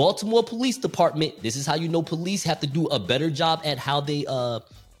 the Baltimore Police Department. This is how you know police have to do a better job at how they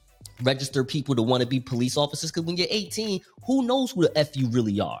register people to want to be police officers. Because when you're 18, who knows who the F you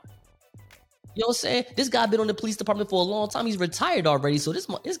really are? You know what I'm saying? This guy been on the police department for a long time. He's retired already. So this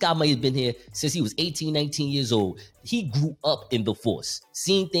guy might have been here since he was 18, 19 years old. He grew up in the force,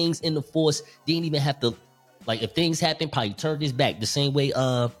 seen things in the force. Didn't even have to, like, if things happen, probably turned his back the same way,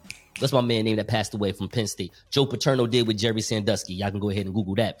 what's my man name that passed away from Penn State? Joe Paterno did with Jerry Sandusky. Y'all can go ahead and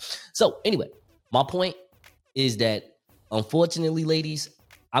Google that. So anyway, my point is that, unfortunately, ladies,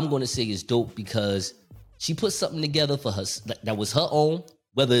 I'm going to say it's dope because she put something together for her that was her own.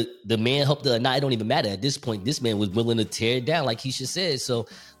 Whether the man helped her or not, it don't even matter at this point. This man was willing to tear it down, like Keisha said. So,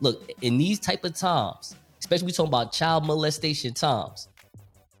 look, in these type of times, especially we talking about child molestation times,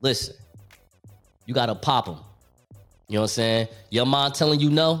 listen, you got to pop them. You know what I'm saying? Your mom telling you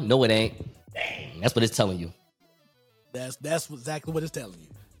no? No, it ain't. Dang, that's what it's telling you. That's exactly what it's telling you.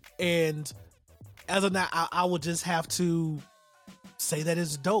 And as of now, I would just have to say that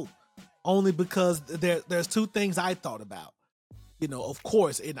it's dope. Only because there's two things I thought about. You know, of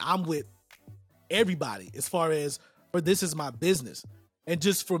course, and I'm with everybody as far as, for this is my business. And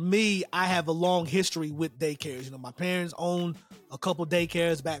just for me, I have a long history with daycares. You know, my parents own a couple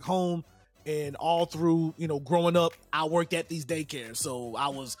daycares back home. And all through, you know, growing up, I worked at these daycares. So I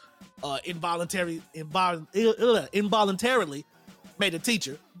was involuntarily made a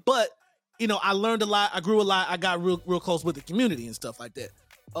teacher. But, you know, I learned a lot. I grew a lot. I got real close with the community and stuff like that.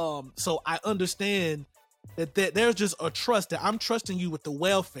 So I understand that there's just a trust that I'm trusting you with the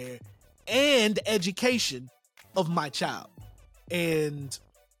welfare and education of my child. And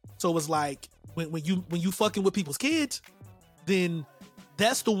so it's like when you fucking with people's kids, then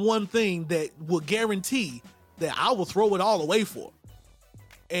that's the one thing that will guarantee that I will throw it all away for.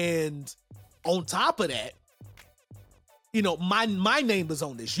 And on top of that, you know, my name is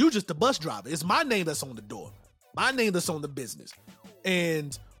on this. You just the bus driver. It's my name that's on the door. My name that's on the business.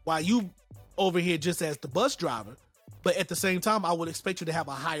 And while you over here just as the bus driver, but at the same time, I would expect you to have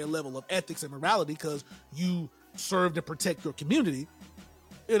a higher level of ethics and morality because you serve to protect your community.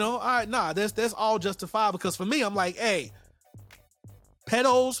 You know, all right, nah, that's all justified, because for me, I'm like, hey,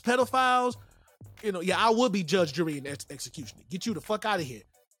 pedophiles, you know, yeah, I would be judge, jury, and executioner. Get you the fuck out of here.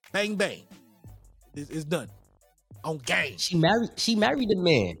 Bang, bang. It's done. On game. She married the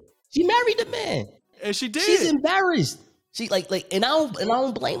man. She married the man. And she did. She's embarrassed. She like, and I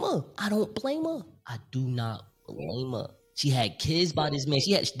don't blame her. I don't blame her. I do not blame her. She had kids by this man.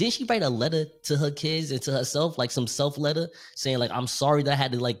 Didn't she write a letter to her kids and to herself, like some self letter saying like, I'm sorry that I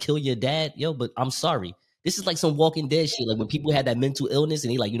had to like kill your dad, yo, but I'm sorry. This is like some Walking Dead shit. Like when people had that mental illness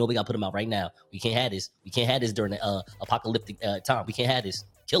and they like, you know, we gotta put them out right now. We can't have this. We can't have this during the apocalyptic time. We can't have this.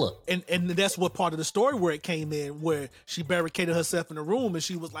 Kill her. And that's what part of the story where it came in, where she barricaded herself in a room and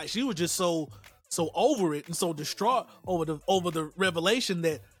she was just so over it and so distraught over the revelation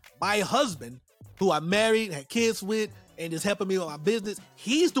that my husband, who I married, had kids with, and is helping me with my business,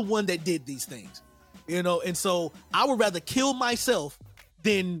 he's the one that did these things. You know, and so I would rather kill myself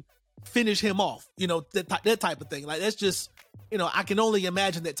than finish him off, you know, that type of thing. Like, that's just, you know, I can only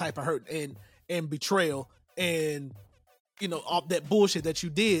imagine that type of hurt and betrayal and, you know, all that bullshit that you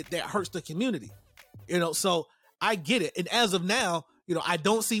did that hurts the community, you know. So I get it. And as of now, you know, I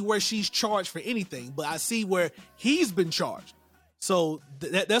don't see where she's charged for anything, but I see where he's been charged. So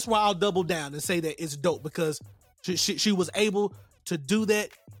that's why I'll double down and say that it's dope, because she was able to do that,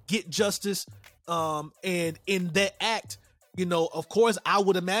 get justice, and in that act, you know, of course, I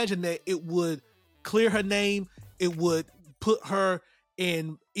would imagine that it would clear her name. It would put her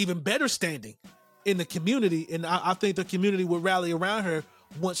in even better standing in the community. And I think the community would rally around her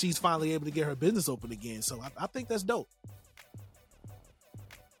once she's finally able to get her business open again. So I think that's dope.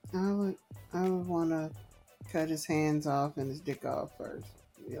 I would want to cut his hands off and his dick off first.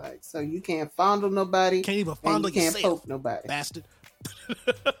 Be like, so you can't fondle nobody. Can't even fondle and you can't yourself, poke nobody. bastard.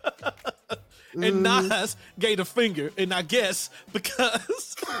 And Nas gave a finger, and I guess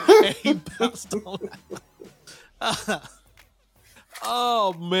because and he bounced on that.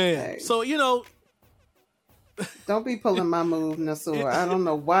 Oh man. Hey. So, you know, Don't be pulling my move, Nasur. I don't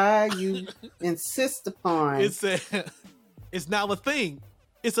know why you insist upon it's now a thing.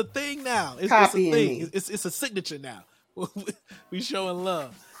 It's a thing now. It's a copying thing. me. It's a signature now. We showing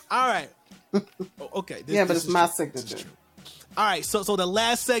love. All right. Okay. Yeah, but it's my true. This is signature. true. All right. So the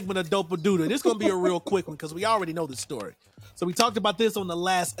last segment of Dope or Doodle, this is gonna be a real quick one because we already know the story. So we talked about this on the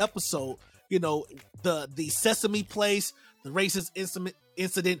last episode. You know, the Sesame Place, the racist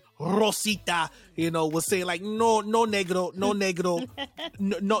incident, Rosita, you know, was saying like, no negro,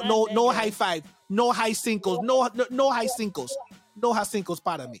 no high five, no high cinco, no high cincos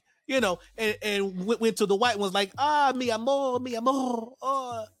para me. You know, and went to the white ones like, mi amor, me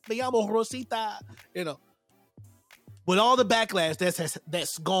llamo Rosita, you know. With all the backlash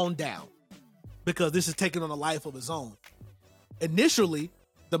that's gone down, because this is taking on a life of its own. Initially,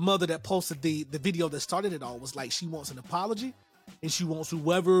 the mother that posted the video that started it all was like, she wants an apology and she wants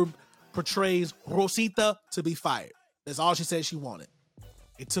whoever portrays Rosita to be fired. That's all she said she wanted.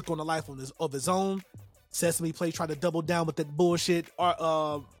 It took on a life of its own. Sesame Place tried to double down with that bullshit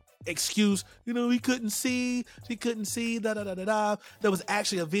excuse. You know, she couldn't see, da-da-da-da-da. There was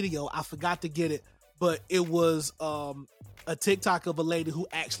actually a video, I forgot to get it, but it was a TikTok of a lady who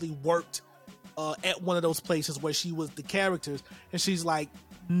actually worked at one of those places where she was the characters, and she's like,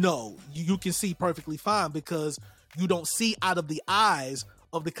 no, you can see perfectly fine because you don't see out of the eyes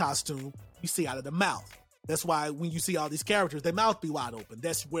of the costume, you see out of the mouth. That's why when you see all these characters, their mouth be wide open.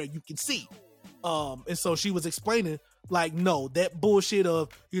 That's where you can see. And so she was explaining, like, no, that bullshit of,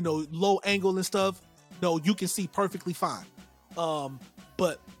 low angle and stuff, no, you can see perfectly fine.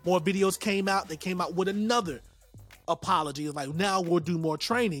 But more videos came out. They came out with another apology. It's like, now we'll do more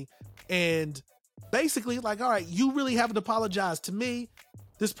training. And basically, like, all right, you really haven't apologized to me.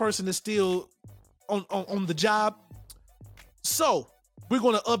 This person is still on the job. So we're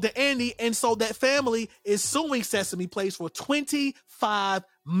going to up the ante. And so that family is suing Sesame Place for $25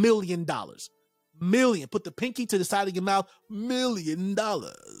 million. Million. Put the pinky to the side of your mouth. $1 million.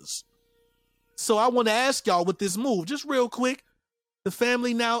 So I want to ask y'all with this move, just real quick. The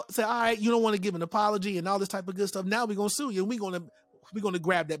family now say, all right, you don't want to give an apology and all this type of good stuff. Now we're going to sue you and we're going to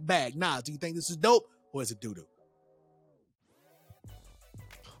grab that bag. Nas, do you think this is dope or is it doo-doo?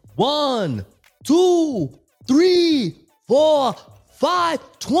 1, 2, 3, 4,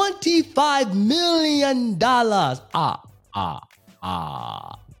 5, $25 million.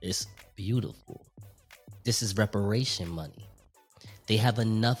 It's beautiful. This is reparation money. They have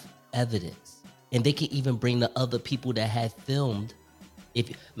enough evidence. And they can even bring the other people that had filmed.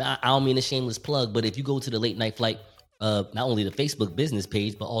 I don't mean a shameless plug, but if you go to the Late Night Flight, not only the Facebook business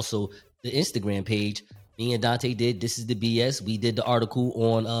page, but also the Instagram page, me and Dante did This Is the BS. We did the article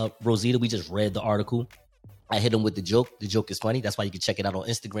on Rosita. We just read the article. I hit him with the joke. The joke is funny. That's why you can check it out on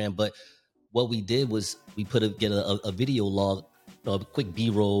Instagram. But what we did was we get a video log, a quick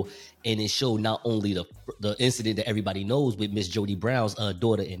B-roll, and it showed not only the incident that everybody knows with Miss Jody Brown's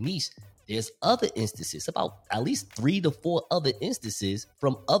daughter and niece. There's other instances, about at least 3 to 4 other instances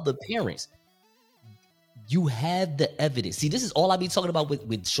from other parents. You have the evidence. See, this is all I be talking about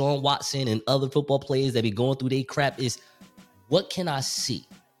with Sean Watson and other football players that be going through their crap is, what can I see?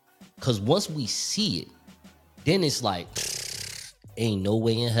 Because once we see it, then it's like, ain't no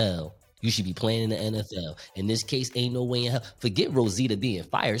way in hell you should be playing in the NFL. In this case, ain't no way in hell. Forget Rosita being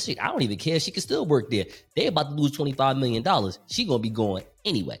fired. I don't even care. She can still work there. They about to lose $25 million. She going to be going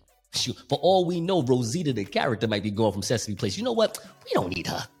anyway. Shoot, for all we know, Rosita, the character, might be going from Sesame Place. You know what? We don't need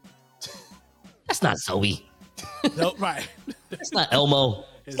her. That's not Zoe. Nope, right. It's not Elmo.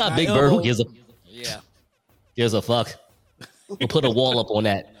 It's not Big Elmo. Bird. Who gives a Yeah. gives a fuck? We'll put a wall up on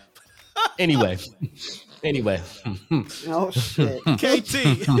that. Anyway. Oh shit. KT,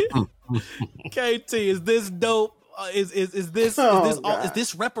 is this dope? Is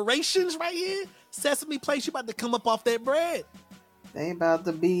this reparations right here? Sesame Place, you about to come up off that bread. They about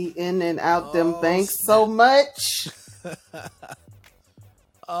to be in and out them banks so much.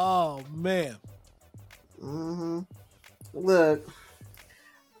 Oh man. Mm-hmm. Look,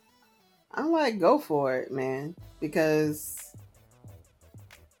 I'm like, go for it, man, because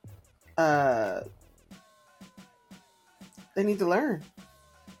they need to learn.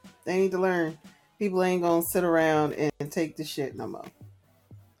 People ain't gonna sit around and take the shit no more.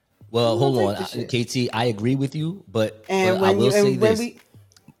 Well, hold on, take the KT. I agree with you, but And I when will you say and when this: we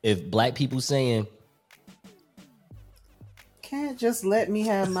if black people saying, can't just let me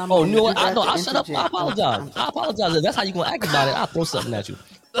have my "Oh, moment. no, You got I'll to shut up," I interject. apologize. If that's how you gonna act about it, I'll throw something at you.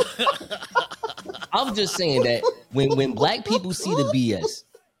 I'm just saying that when black people see the BS,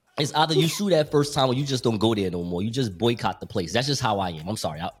 it's either you sue that first time or you just don't go there no more. You just boycott the place. That's just how I am. I'm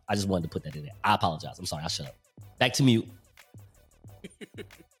sorry. I just wanted to put that in there. I apologize. I'm sorry. I'll shut up. Back to mute.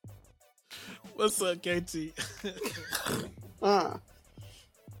 What's up, KT? The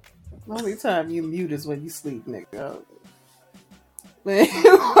only time you mute is when you sleep, nigga.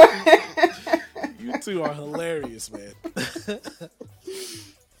 You two are hilarious, man.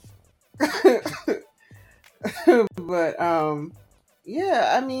 But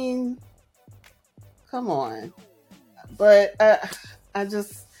yeah, I mean, come on. But I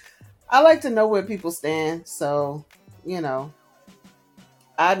like to know where people stand, so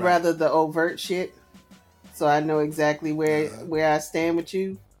I'd Right. rather the overt shit, so I know exactly where I stand with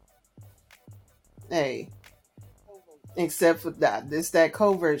you. Hey, except for that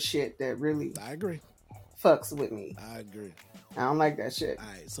covert shit that really I agree. fucks with me. I agree. I don't like that shit. All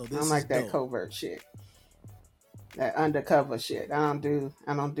right, so I this don't like is that dope. covert shit. That undercover shit. I don't do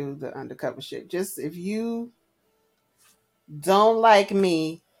the undercover shit. Just if you don't like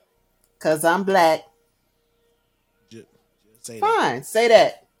me because I'm black, Just say that. fine. Say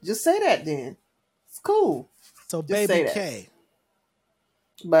that. Just say that then. It's cool. So, Just say baby that. K,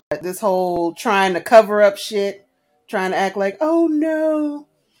 But this whole trying to cover up shit, trying to act like, oh no,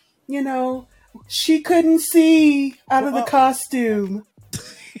 she couldn't see out of the costume.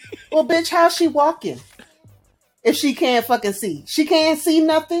 Well, bitch, how's she walking? If she can't fucking see. She can't see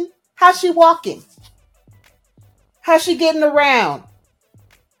nothing? How's she walking? How's she getting around?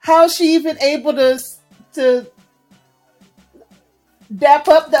 How's she even able to to dap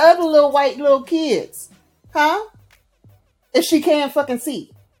up the other little white little kids? Huh? If she can't fucking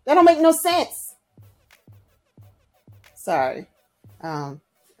see. That don't make no sense. Sorry. I'm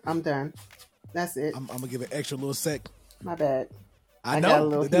done. That's it. I'm gonna give it extra little sec. My bad. I got a know.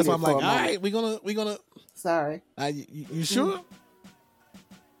 little That's why heated I'm like, for a all moment. right, we're gonna. Sorry. You sure?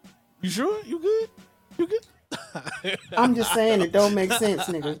 You sure? You good? You good? I'm just saying it don't make sense,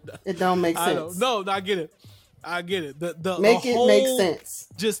 nigga. It don't make I know. sense. No, I get it. I get it. Make the it whole, make sense.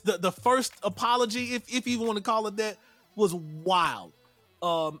 Just the first apology, if you want to call it that, was wild.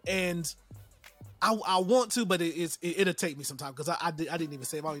 And I want to, but it'll take me some time because I didn't even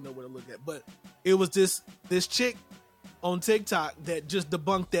save. I don't even know where to look at. But it was this chick on TikTok that just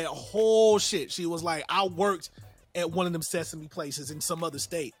debunked that whole shit. She was like, I worked at one of them Sesame places in some other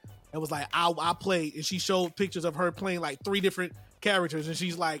state. It was like, I played, and she showed pictures of her playing like 3 different characters, and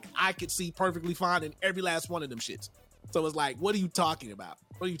she's like, I could see perfectly fine in every last one of them shits. So it's like, what are you talking about?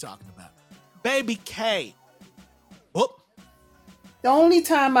 What are you talking about? Baby K. Whoop. The only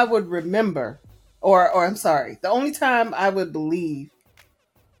time I would remember, or I'm sorry, the only time I would believe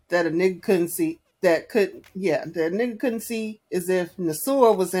that a nigga couldn't see, that nigga couldn't see is if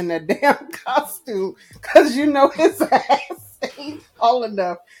Nasur was in that damn costume, because you know his ass ain't tall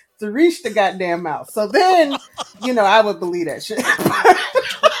enough to reach the goddamn mouth. So then, I would believe that shit.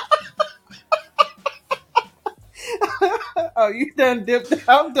 Oh, you done dipped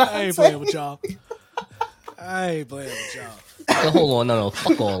out, Dante? I ain't playing with y'all. Yo, hold on, no,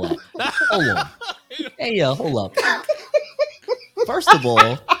 fuck all that. Hold on. Hey, hold up. First of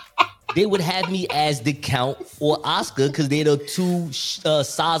all, they would have me as the Count or Oscar because they're the 2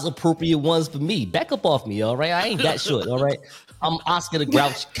 size appropriate ones for me. Back up off me, all right? I ain't that short, all right? I'm Oscar the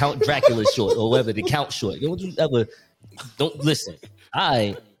Grouch, Count Dracula short, or whatever, the Count short. Don't listen. All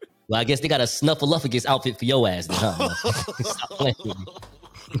right. Well, I guess they got a Snuffleupagus outfit for your ass, then, huh? Stop playing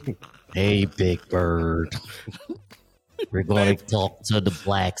with me. Hey, Big Bird. We're going to talk to the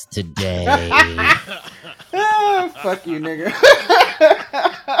blacks today. Fuck you, nigga.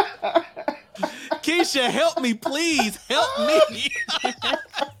 Keisha, help me, please. Help me.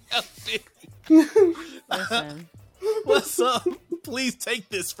 Help me. Listen, What's up? Please take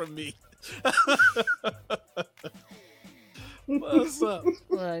this from me. What's up?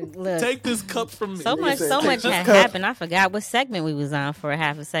 look. Take this cup from me. So much said, had "Take this cup." happened. I forgot what segment we was on for a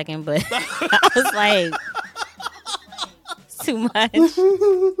half a second, but I was like, it's too much.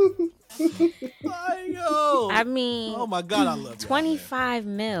 I mean, oh my God, I love y'all, 25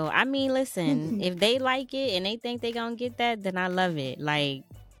 mil. I mean, listen, if they like it and they think they gonna get that, then I love it. Like,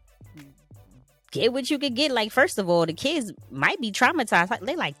 get what you could get. Like, first of all, the kids might be traumatized. Like,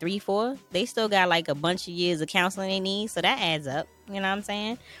 they like 3, 4. They still got like a bunch of years of counseling they need, so that adds up. You know what I'm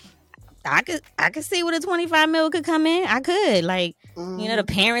saying? I could see where the 25 mil could come in. I could. Like, the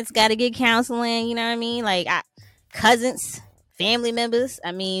parents got to get counseling. You know what I mean? Like, cousins, family members.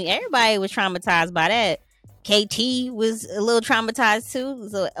 I mean, everybody was traumatized by that. KT was a little traumatized too.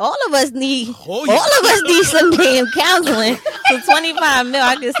 So all of us need some damn counseling. So 25 mil,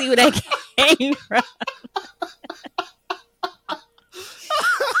 I can see where that came from.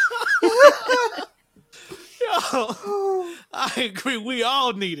 Yo, I agree. We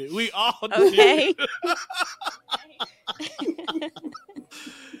all need it. We all need Okay. it.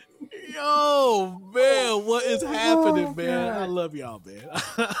 Yo, man, what is happening, man? I love y'all, man.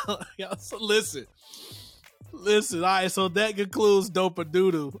 Y'all, so listen. All right, so that concludes Dopa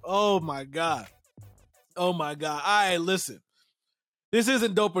Doodoo. Oh my God. All right, listen. This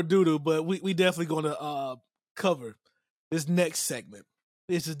isn't Dopa Doodoo, but we definitely gonna cover this next segment.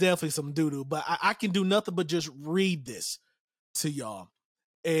 This is definitely some doo-doo, but I can do nothing but just read this to y'all.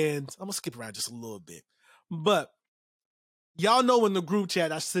 And I'm gonna skip around just a little bit. But y'all know in the group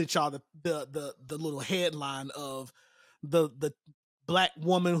chat I sent y'all the little headline of the black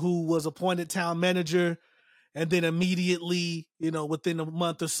woman who was appointed town manager, and then immediately, within a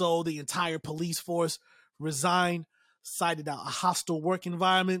month or so, the entire police force resigned, cited out a hostile work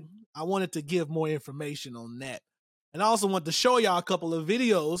environment. I wanted to give more information on that. And I also want to show y'all a couple of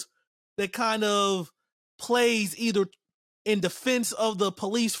videos that kind of plays either in defense of the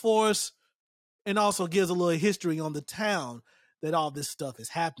police force and also gives a little history on the town that all this stuff has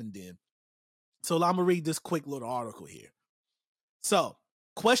happened in. So I'm going to read this quick little article here. So,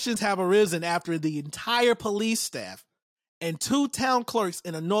 questions have arisen after the entire police staff and 2 town clerks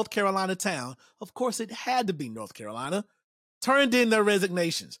in a North Carolina town, of course it had to be North Carolina, turned in their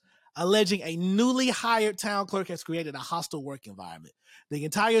resignations, alleging a newly hired town clerk has created a hostile work environment. The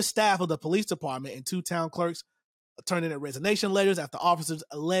entire staff of the police department and 2 town clerks turned in their resignation letters after officers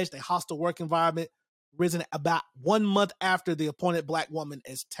alleged a hostile work environment risen about 1 month after the appointed black woman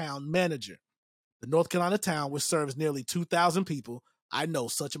as town manager. The North Carolina town, which serves nearly 2,000 people, I know,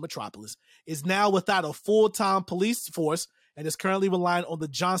 such a metropolis, is now without a full-time police force and is currently relying on the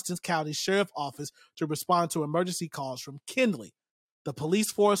Johnston County Sheriff Office to respond to emergency calls from Kinley. The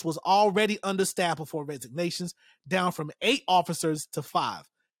police force was already understaffed before resignations, down from 8 officers to 5.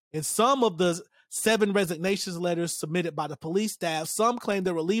 In some of the 7 resignations letters submitted by the police staff, some claim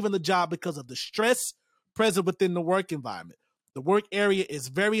they were leaving the job because of the stress present within the work environment. The work area is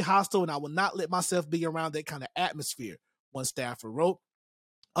very hostile, and I will not let myself be around that kind of atmosphere, one staffer wrote.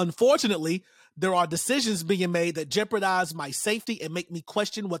 Unfortunately, there are decisions being made that jeopardize my safety and make me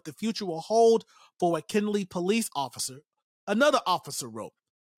question what the future will hold for a Kinley police officer, another officer wrote.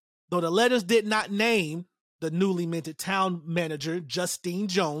 Though the letters did not name the newly minted town manager, Justine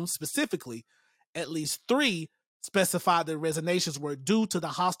Jones, specifically, at least 3 specified their resignations were due to the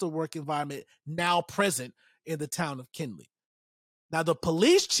hostile work environment now present in the town of Kinley. Now, the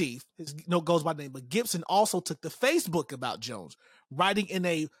police chief, goes by the name of Gibson, also took to Facebook about Jones, writing in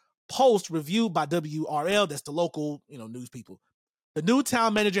a post reviewed by WRL, that's the local, news people. The new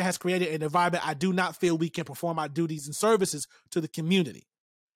town manager has created an environment I do not feel we can perform our duties and services to the community.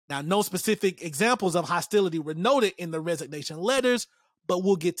 Now, no specific examples of hostility were noted in the resignation letters, but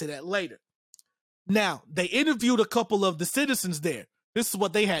we'll get to that later. Now, they interviewed a couple of the citizens there. This is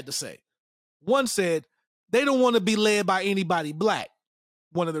what they had to say. One said, they don't want to be led by anybody black.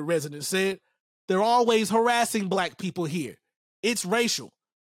 One of the residents said, they're always harassing black people here. It's racial.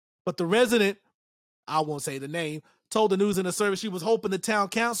 But the resident, I won't say the name, told the News and the Service she was hoping the town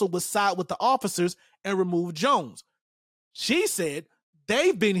council would side with the officers and remove Jones. She said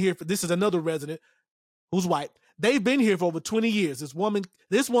they've been here for, this is another resident who's white, they've been here for over 20 years. This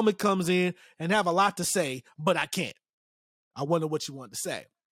woman comes in and have a lot to say, but I can't. I wonder what she wanted to say.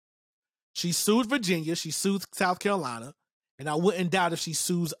 She sued Virginia, she sued South Carolina, and I wouldn't doubt if she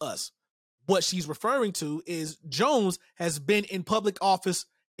sues us. What she's referring to is Jones has been in public office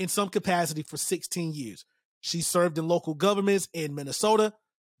in some capacity for 16 years. She served in local governments in Minnesota,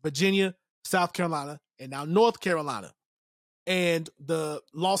 Virginia, South Carolina, and now North Carolina. And the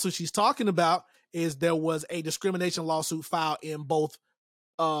lawsuit she's talking about is there was a discrimination lawsuit filed in both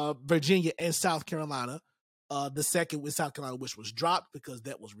Virginia and South Carolina. The second with South Carolina, which was dropped because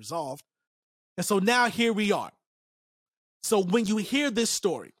that was resolved. And so now here we are. So when you hear this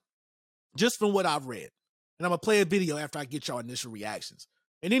story, just from what I've read, and I'm going to play a video after I get y'all initial reactions,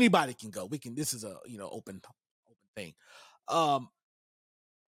 and anybody can go. This is a, open thing.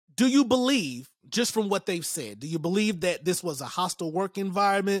 Do you believe, just from what they've said, do you believe that this was a hostile work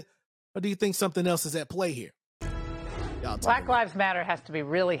environment, or do you think something else is at play here? Black Lives Matter has to be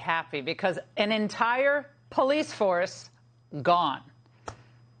really happy because an entire police force gone.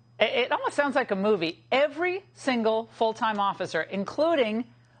 It almost sounds like a movie. Every single full-time officer, including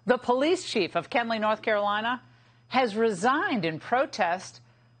the police chief of Kinley, North Carolina, has resigned in protest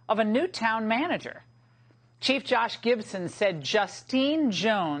of a new town manager. Chief Josh Gibson said Justine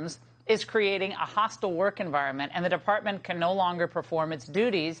Jones is creating a hostile work environment and the department can no longer perform its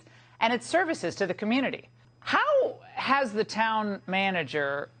duties and its services to the community. How has the town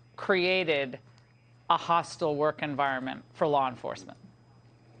manager created a hostile work environment for law enforcement?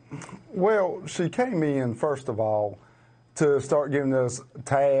 Well, she came in, first of all, to start giving us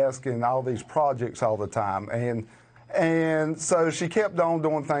tasks and all these projects all the time. And so she kept on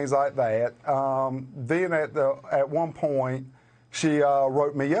doing things like that. Then at one point, she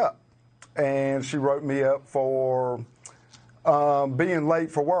wrote me up. And she wrote me up for being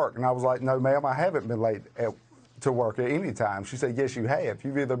late for work. And I was like, no, ma'am, I haven't been late to work at any time. She said, yes, you have.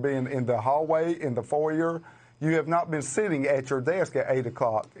 You've either been in the hallway, in the foyer. You have not been sitting at your desk at 8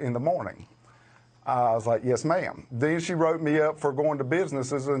 o'clock in the morning. I was like, yes, ma'am. Then she wrote me up for going to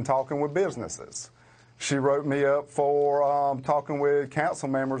businesses and talking with businesses. She wrote me up for talking with council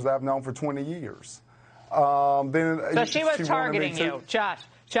members that I've known for 20 years. So she was targeting you, Josh.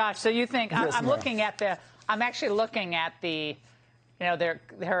 So you think, yes, I'm actually looking at the,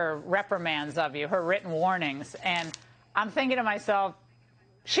 her reprimands of you, her written warnings, and I'm thinking to myself,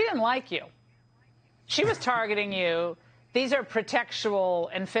 she didn't like you. She was targeting you. These are pretextual,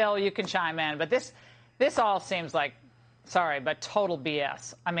 and Phil, you can chime in, but this all seems like, sorry, but total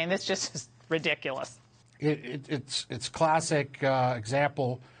BS. I mean, this just is ridiculous. It's classic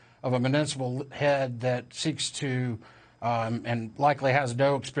example of a municipal head that seeks to, and likely has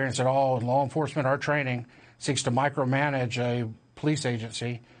no experience at all in law enforcement or training, seeks to micromanage a police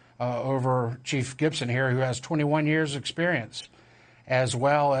agency over Chief Gibson here, who has 21 years experience, as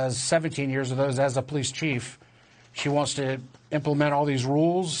well as 17 years of those as a police chief. She wants to implement all these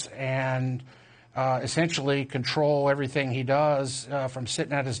rules and essentially control everything he does, from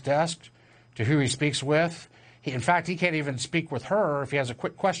sitting at his desk to who he speaks with. In fact, he can't even speak with her if he has a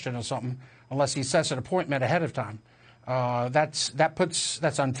quick question or something unless he sets an appointment ahead of time. That's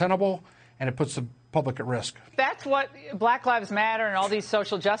untenable, and it puts the public at risk. That's what Black Lives Matter and all these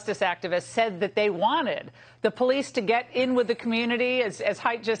social justice activists said that they wanted. The police to get in with the community, as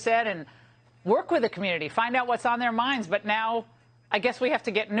Haidt just said, and work with the community, find out what's on their minds. But now I guess we have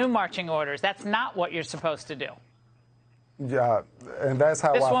to get new marching orders. That's not what you're supposed to do. Yeah, and that's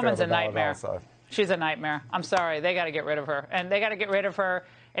how This I woman's felt a about nightmare. it also. She's a nightmare. I'm sorry. They got to get rid of her. And they got to get rid of her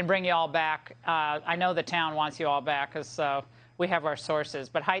and bring you all back. I know the town wants you all back because we have our sources.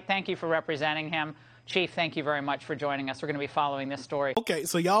 But Haidt, thank you for representing him. Chief, thank you very much for joining us. We're going to be following this story. Okay,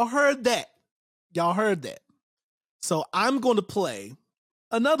 so y'all heard that. Y'all heard that. So I'm going to play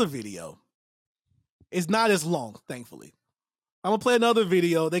another video. It's not as long, thankfully. I'm going to play another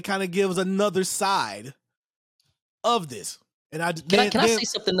video that kind of gives another side of this. And Can I say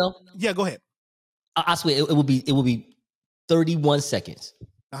something though? Yeah, go ahead. I swear it will be 31 seconds.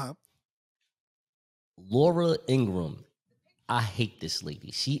 Uh-huh. Laura Ingraham. I hate this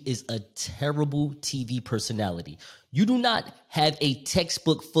lady. She is a terrible TV personality. You do not have a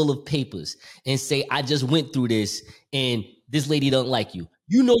textbook full of papers and say, I just went through this and this lady don't like you.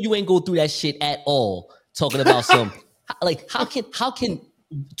 You know you ain't go through that shit at all. Talking about some how can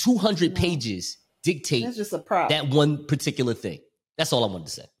 200 pages dictate That's just a prop. that one particular thing? That's all I wanted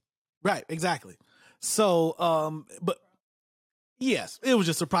to say. Right, exactly. So, but yes, it was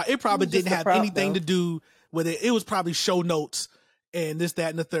just a surprise. It probably It was just didn't a have prop, anything though. to do with it. It was probably show notes and this, that,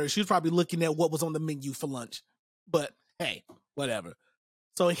 and the third. She was probably looking at what was on the menu for lunch. But hey, whatever.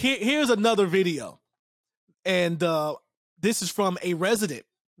 So here's another video. And this is from a resident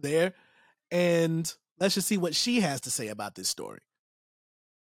there. And let's just see what she has to say about this story.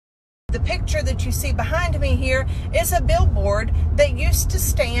 The picture that you see behind me here is a billboard that used to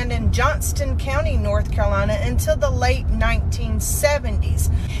stand in Johnston County, North Carolina until the late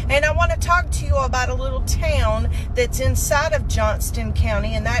 1970s. And I want to talk to you about a little town that's inside of Johnston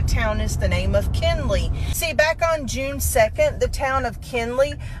County, and that town is the name of Kinley. See, back on June 2nd, the town of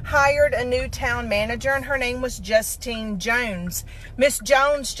Kinley hired a new town manager, and her name was Justine Jones. Miss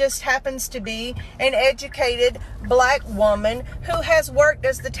Jones just happens to be an educated black woman who has worked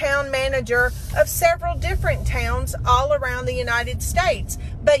as the town manager of several different towns all around the United States.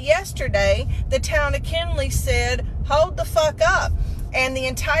 But yesterday, the town of Kinley said, hold the fuck up. And the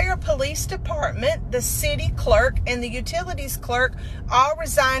entire police department, the city clerk, and the utilities clerk all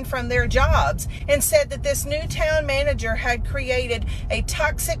resigned from their jobs and said that this new town manager had created a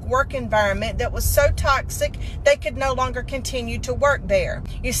toxic work environment that was so toxic they could no longer continue to work there.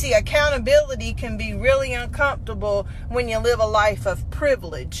 You see, accountability can be really uncomfortable when you live a life of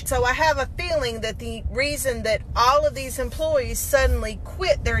privilege. So I have a feeling that the reason that all of these employees suddenly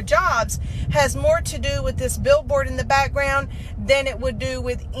quit their jobs has more to do with this billboard in the background than it would do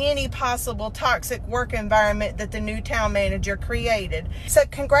with any possible toxic work environment that the new town manager created. So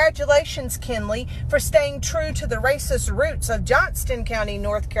congratulations, Kinley, for staying true to the racist roots of Johnston County,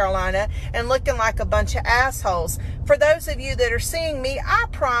 North Carolina, and looking like a bunch of assholes. For those of you that are seeing me, I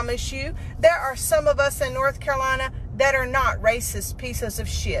promise you, there are some of us in North Carolina that are not racist pieces of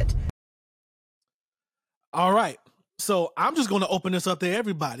shit. All right. So I'm just going to open this up to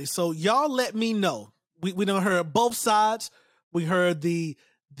everybody. So y'all let me know. We done heard both sides. We heard the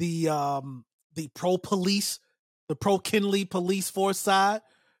pro police, the pro Kinley police force side.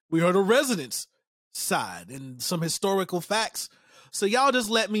 We heard a residents side and some historical facts. So y'all just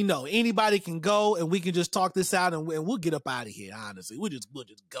let me know. Anybody can go and we can just talk this out and we'll get up out of here. Honestly, we'll just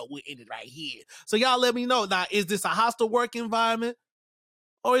go. We'll end it right here. So y'all let me know. Now, is this a hostile work environment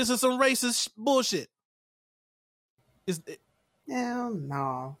or is it some racist bullshit? Hell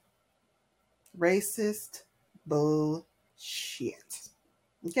no. Racist bullshit.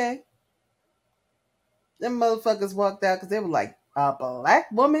 Okay? Them motherfuckers walked out because they were like, a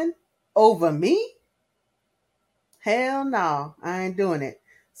black woman over me? Hell no, I ain't doing it.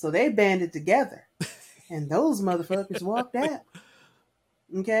 So they banded together. And those motherfuckers walked out.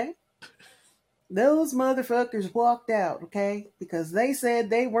 Okay? Those motherfuckers walked out, okay? Because they said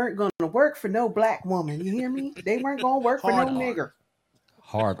they weren't going to work for no black woman. You hear me? They weren't going to work for no nigger.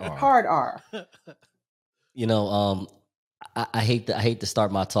 Hard R. Hard R. You know, I hate to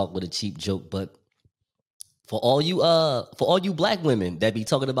start my talk with a cheap joke, but for all you black women that be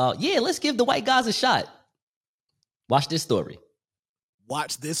talking about, yeah, let's give the white guys a shot. Watch this story.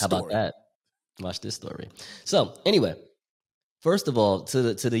 Watch this How story. about that? Watch this story. So anyway, first of all,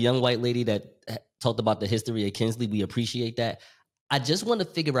 to the young white lady that talked about the history of Kinsley, we appreciate that. I just want to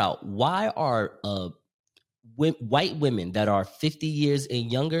figure out why are white women that are 50 years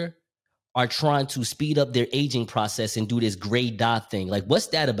and younger are trying to speed up their aging process and do this gray dot thing. Like, what's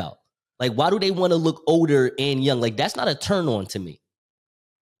that about? Like, why do they want to look older and young? Like, that's not a turn on to me.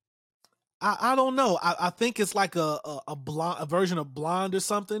 I don't know. I think it's like a blonde, a version of blonde or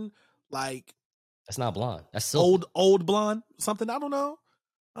something. Like, that's not blonde. That's silver. old blonde something. I don't know.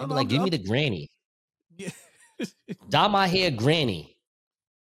 Like, give me the granny. Yeah. Dye my hair granny.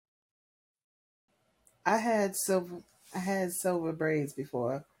 I had silver braids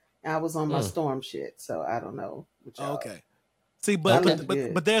before. I was on my storm shit, so I don't know. Okay. See,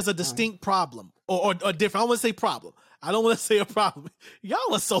 but there's a distinct problem, or different. I don't want to say problem. I don't want to say a problem. Y'all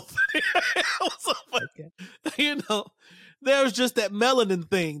are so funny. Okay. You know, there's just that melanin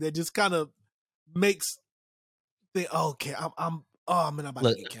thing that just kind of makes the okay. I'm about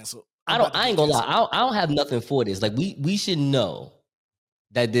to get canceled. I ain't gonna lie. I don't have nothing for this. Like we should know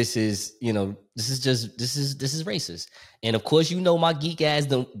that this is, you know, this is racist. And of course, you know, my geek ass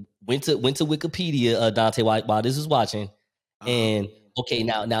went to Wikipedia, Dante, while this was watching. And okay,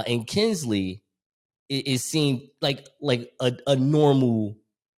 now in Kinsley, it seemed like a normal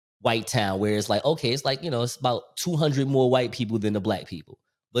white town where it's like, okay, it's like, you know, it's about 200 more white people than the black people.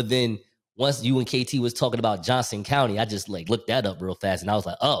 But then once you and KT was talking about Johnson County, I just like looked that up real fast and I was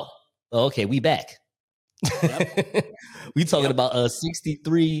like, oh okay, we back. Yep. We talking about a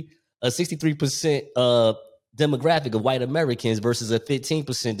 63% demographic of white Americans versus a 15%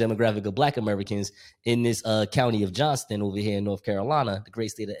 demographic of black Americans in this county of Johnston over here in North Carolina, the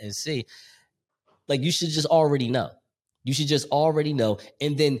great state of NC. Like, you should just already know. You should just already know.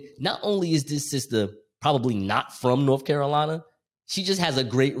 And then not only is this sister probably not from North Carolina, she just has a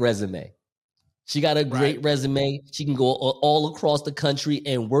great resume. She got a great resume. She can go all across the country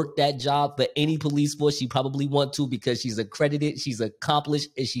and work that job for any police force she probably want to because she's accredited, she's accomplished,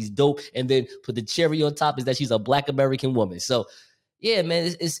 and she's dope. And then put the cherry on top is that she's a black American woman. So, yeah,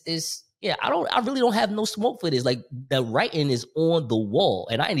 man, it's I really don't have no smoke for this. Like, the writing is on the wall.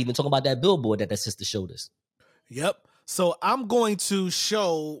 And I ain't even talking about that billboard that sister showed us. Yep. So I'm going to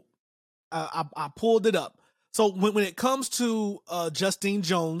show, I pulled it up. So when it comes to Justine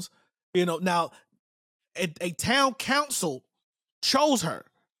Jones, you know, now a town council chose her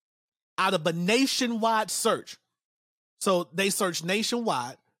out of a nationwide search. So they searched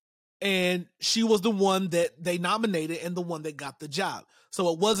nationwide, and she was the one that they nominated and the one that got the job.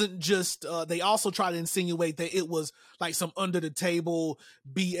 So it wasn't just, they also tried to insinuate that it was like some under the table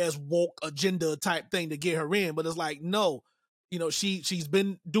BS woke agenda type thing to get her in. But it's like, no, you know, she's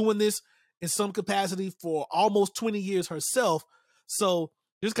been doing this in some capacity for almost 20 years herself. So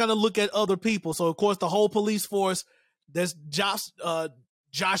just kind of look at other people. So, of course, the whole police force, there's Josh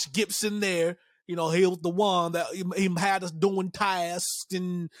Gibson there. You know, he was the one that he had us doing tasks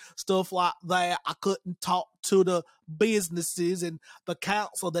and stuff like that. I couldn't talk to the businesses and the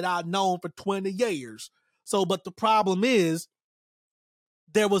council that I'd known for 20 years. So, but the problem is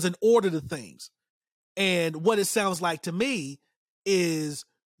there was an order to things. And what it sounds like to me is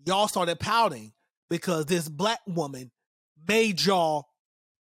y'all started pouting because this black woman made y'all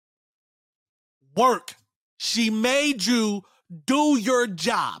work. She made you do your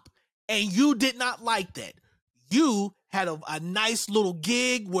job, and you did not like that. You had a nice little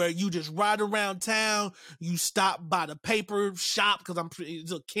gig where you just ride around town. You stopped by the paper shop because I'm pretty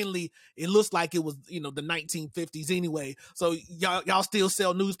Kinley. It looks like it was, you know, the 1950s anyway. So y'all still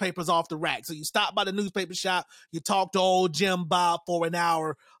sell newspapers off the rack. So you stop by the newspaper shop. You talk to old Jim Bob for an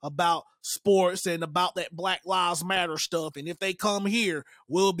hour about sports and about that Black Lives Matter stuff. And if they come here,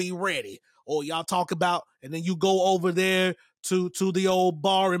 we'll be ready. Or y'all talk about, and then you go over there to the old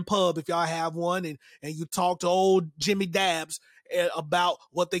bar and pub if y'all have one, and you talk to old Jimmy Dabbs about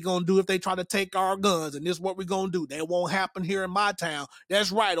what they gonna do if they try to take our guns, and this is what we're gonna do. That won't happen here in my town.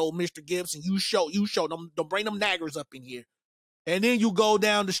 That's right, old Mr. Gibson. You show them. Don't bring them naggers up in here. And then you go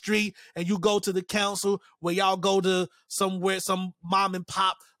down the street and you go to the council where y'all go to somewhere, some mom and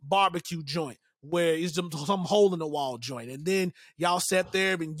pop barbecue joint where it's some hole in the wall joint, and then y'all sat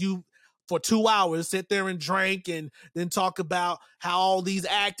there and you, for 2 hours, sit there and drink and then talk about how all these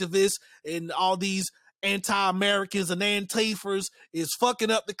activists and all these anti-Americans and Antifas is fucking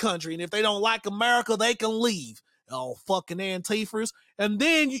up the country. And if they don't like America, they can leave. Oh, fucking Antifas. And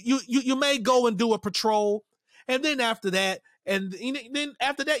then you may go and do a patrol. And then after that,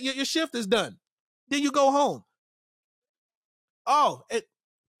 your shift is done. Then you go home. Oh,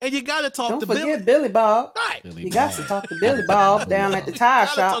 and you got to talk to Billy. Don't forget Billy Bob. Right. You got to talk to Billy Bob down at the tire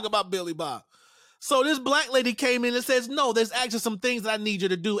shop. Talk about Billy Bob. So this black lady came in and says, no, there's actually some things that I need you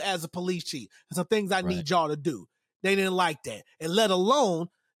to do as a police chief. And some things I need y'all to do. They didn't like that. And let alone,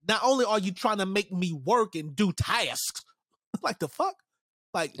 not only are you trying to make me work and do tasks, like the fuck?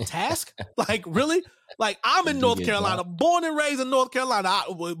 Like task? Like really? Like I'm in Do North your Carolina, job. born and raised in North Carolina.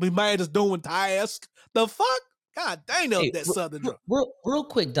 We mad just doing tasks. The fuck? God dang up Hey, that southern drum. real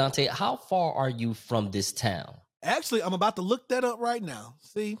quick, Dante, how far are you from this town? Actually, I'm about to look that up right now.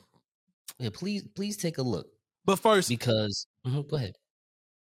 See? Yeah, please take a look. But first, Because go ahead.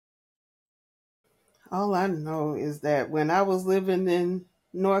 All I know is that when I was living in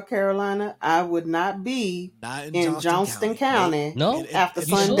North Carolina, I would not be not in Johnston County No? after And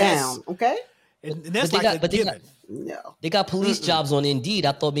you should. sundown. Okay? And that's But like a they got given. No. they got police jobs on Indeed.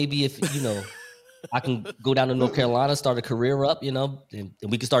 I thought maybe if I can go down to North Carolina, start a career up, and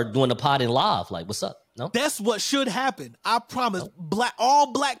we can start doing the pod in live. Like, what's up? No? That's what should happen. I promise.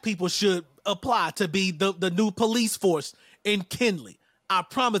 All black people should apply to be the new police force in Kinley. I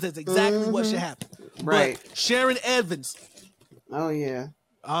promise that's exactly what should happen. Right. But Sharon Evans. Oh, yeah.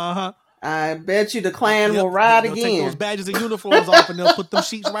 Uh-huh. I bet you the Klan Yep, will ride they'll again. take those badges and uniforms off and they'll put them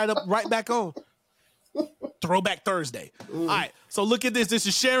sheets right back on. Throwback Thursday. All right. So look at this. This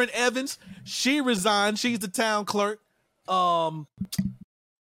is Sharon Evans. She resigned. She's the town clerk.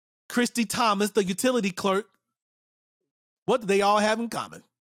 Christy Thomas, the utility clerk. What do they all have in common?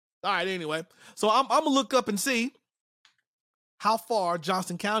 All right, anyway. So I'm going to look up and see how far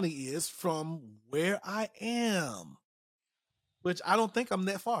Johnston County is from where I am. Which I don't think I'm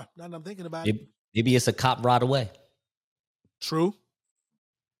that far. Now that I'm thinking about it. Maybe it's a cop ride away. True.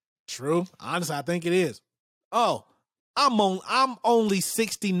 Honestly, I think it is. Oh, I'm only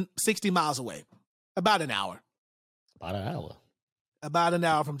 60 miles away. About an hour. About an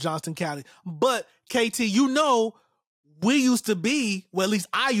hour from Johnston County. But KT, we used to be, well, at least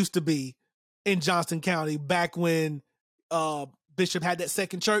I used to be in Johnston County back when Bishop had that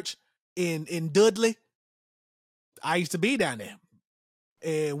second church in Dudley. I used to be down there.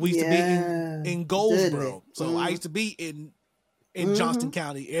 And we used to be in Goldsboro. Dudley. So I used to be in Johnston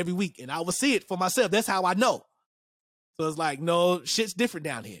County every week. And I would see it for myself. That's how I know. So it's like, no, shit's different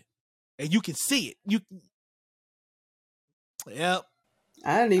down here. And you can see it. Yep.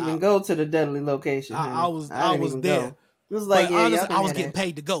 I didn't even go to the Dudley location. I was didn't there. go. It was like, But yeah, honestly, y'all I was can getting have that.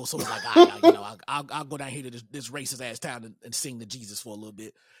 paid to go, so it's like, I'll go down here to this racist ass town and sing to Jesus for a little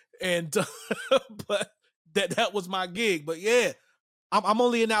bit, and but that was my gig. But yeah, I'm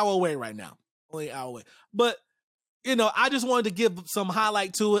only an hour away right now, only an hour away. But I just wanted to give some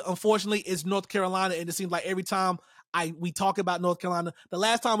highlight to it. Unfortunately, it's North Carolina, and it seems like every time we talk about North Carolina, the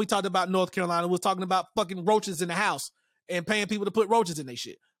last time we talked about North Carolina was talking about fucking roaches in the house and paying people to put roaches in their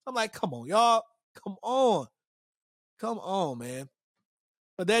shit. I'm like, come on, y'all, come on, man.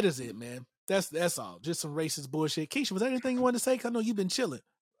 But that is it, man. That's all. Just some racist bullshit. Keisha, was there anything you wanted to say? 'Cause I know you've been chilling.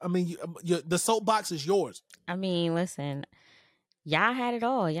 I mean, the soapbox is yours. I mean, listen, y'all had it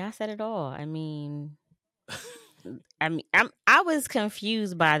all. Y'all said it all. I mean, I was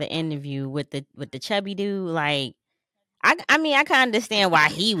confused by the interview with the chubby dude. Like, I mean, I can understand why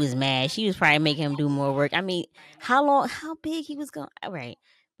he was mad. She was probably making him do more work. I mean, how big he was going. All right,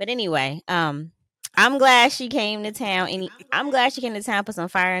 but anyway, I'm glad she came to town, and I'm glad she came to town, put some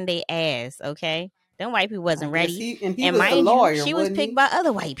fire in their ass. Okay, them white people wasn't ready, He and was the mind lawyer, you, she was wasn't picked he? by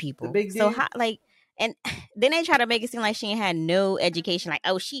other white people. The big So dude? how, and then they try to make it seem like she ain't had no education. Like,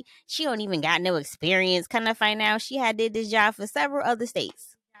 oh, she don't even got no experience. Kind of find out she had did this job for several other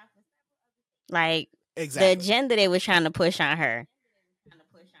states. Like Exactly. the agenda they was trying to push on her.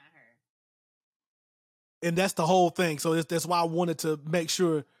 And that's the whole thing. So that's why I wanted to make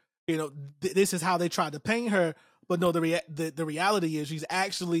sure, this is how they tried to paint her. But no, the reality is she's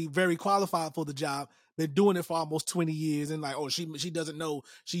actually very qualified for the job. Been doing it for almost 20 years, and like, oh, she doesn't know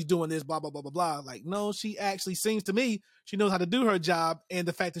she's doing this, blah, blah, blah, blah, blah. Like, no, she actually seems to me she knows how to do her job, and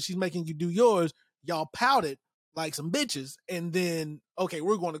the fact that she's making you do yours, y'all pouted like some bitches, and then, okay,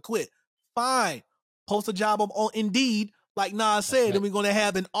 we're going to quit. Fine. Post a job on Indeed, like Nas said, right. and we're going to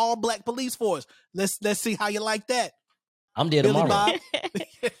have an all-black police force. Let's see how you like that. I'm there Billy tomorrow. Bob?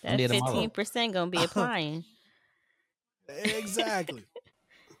 That there tomorrow. 15% gonna be applying. Exactly.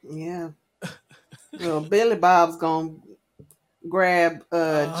 Yeah. Well, Billy Bob's gonna grab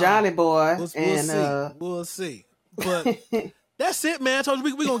Johnny Boy We'll see. But that's it, man. I told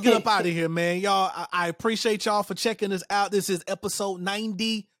you we're gonna get up out of here, man. Y'all, I appreciate y'all for checking us out. This is episode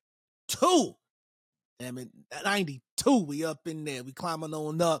 92. Damn it, 92. We up in there. We climbing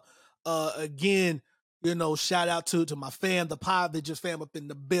on up. Again, shout out to my fam, the Pod Vigils fam up in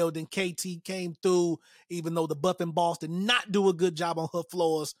the building. KT came through, even though the Buff and Boss did not do a good job on her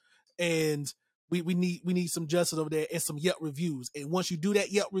floors. And we need some justice over there and some Yelp reviews. And once you do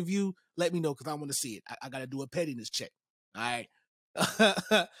that Yelp review, let me know because I want to see it. I got to do a pettiness check. All right.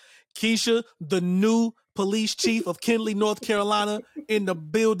 Keisha, the new police chief of Kinley, North Carolina, in the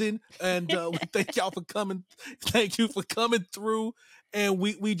building, and we thank y'all for coming. Thank you for coming through, and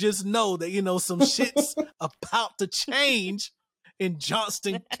we just know that some shit's about to change in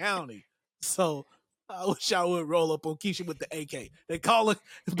Johnston County. So I wish I would roll up on Keisha with the AK. They call her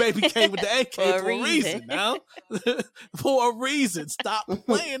Baby K with the AK for a reason now. For a reason. Stop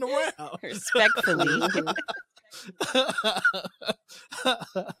playing around. Respectfully.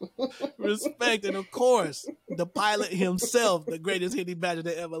 Respect, and of course the pilot himself, the greatest hitting badger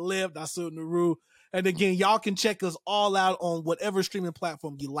that ever lived, Nasu Naru. And again, y'all can check us all out on whatever streaming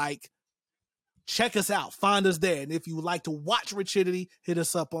platform you like. Check us out, find us there. And if you would like to watch Richidity, hit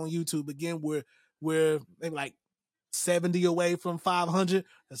us up on YouTube. Again, we're maybe like 70 away from 500.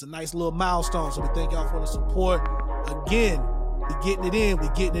 That's a nice little milestone, so we thank y'all for the support. Again, we getting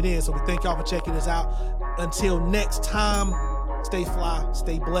it in. So we thank y'all for checking us out. Until next time, stay fly,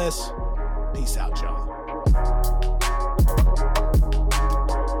 stay blessed. Peace out, y'all.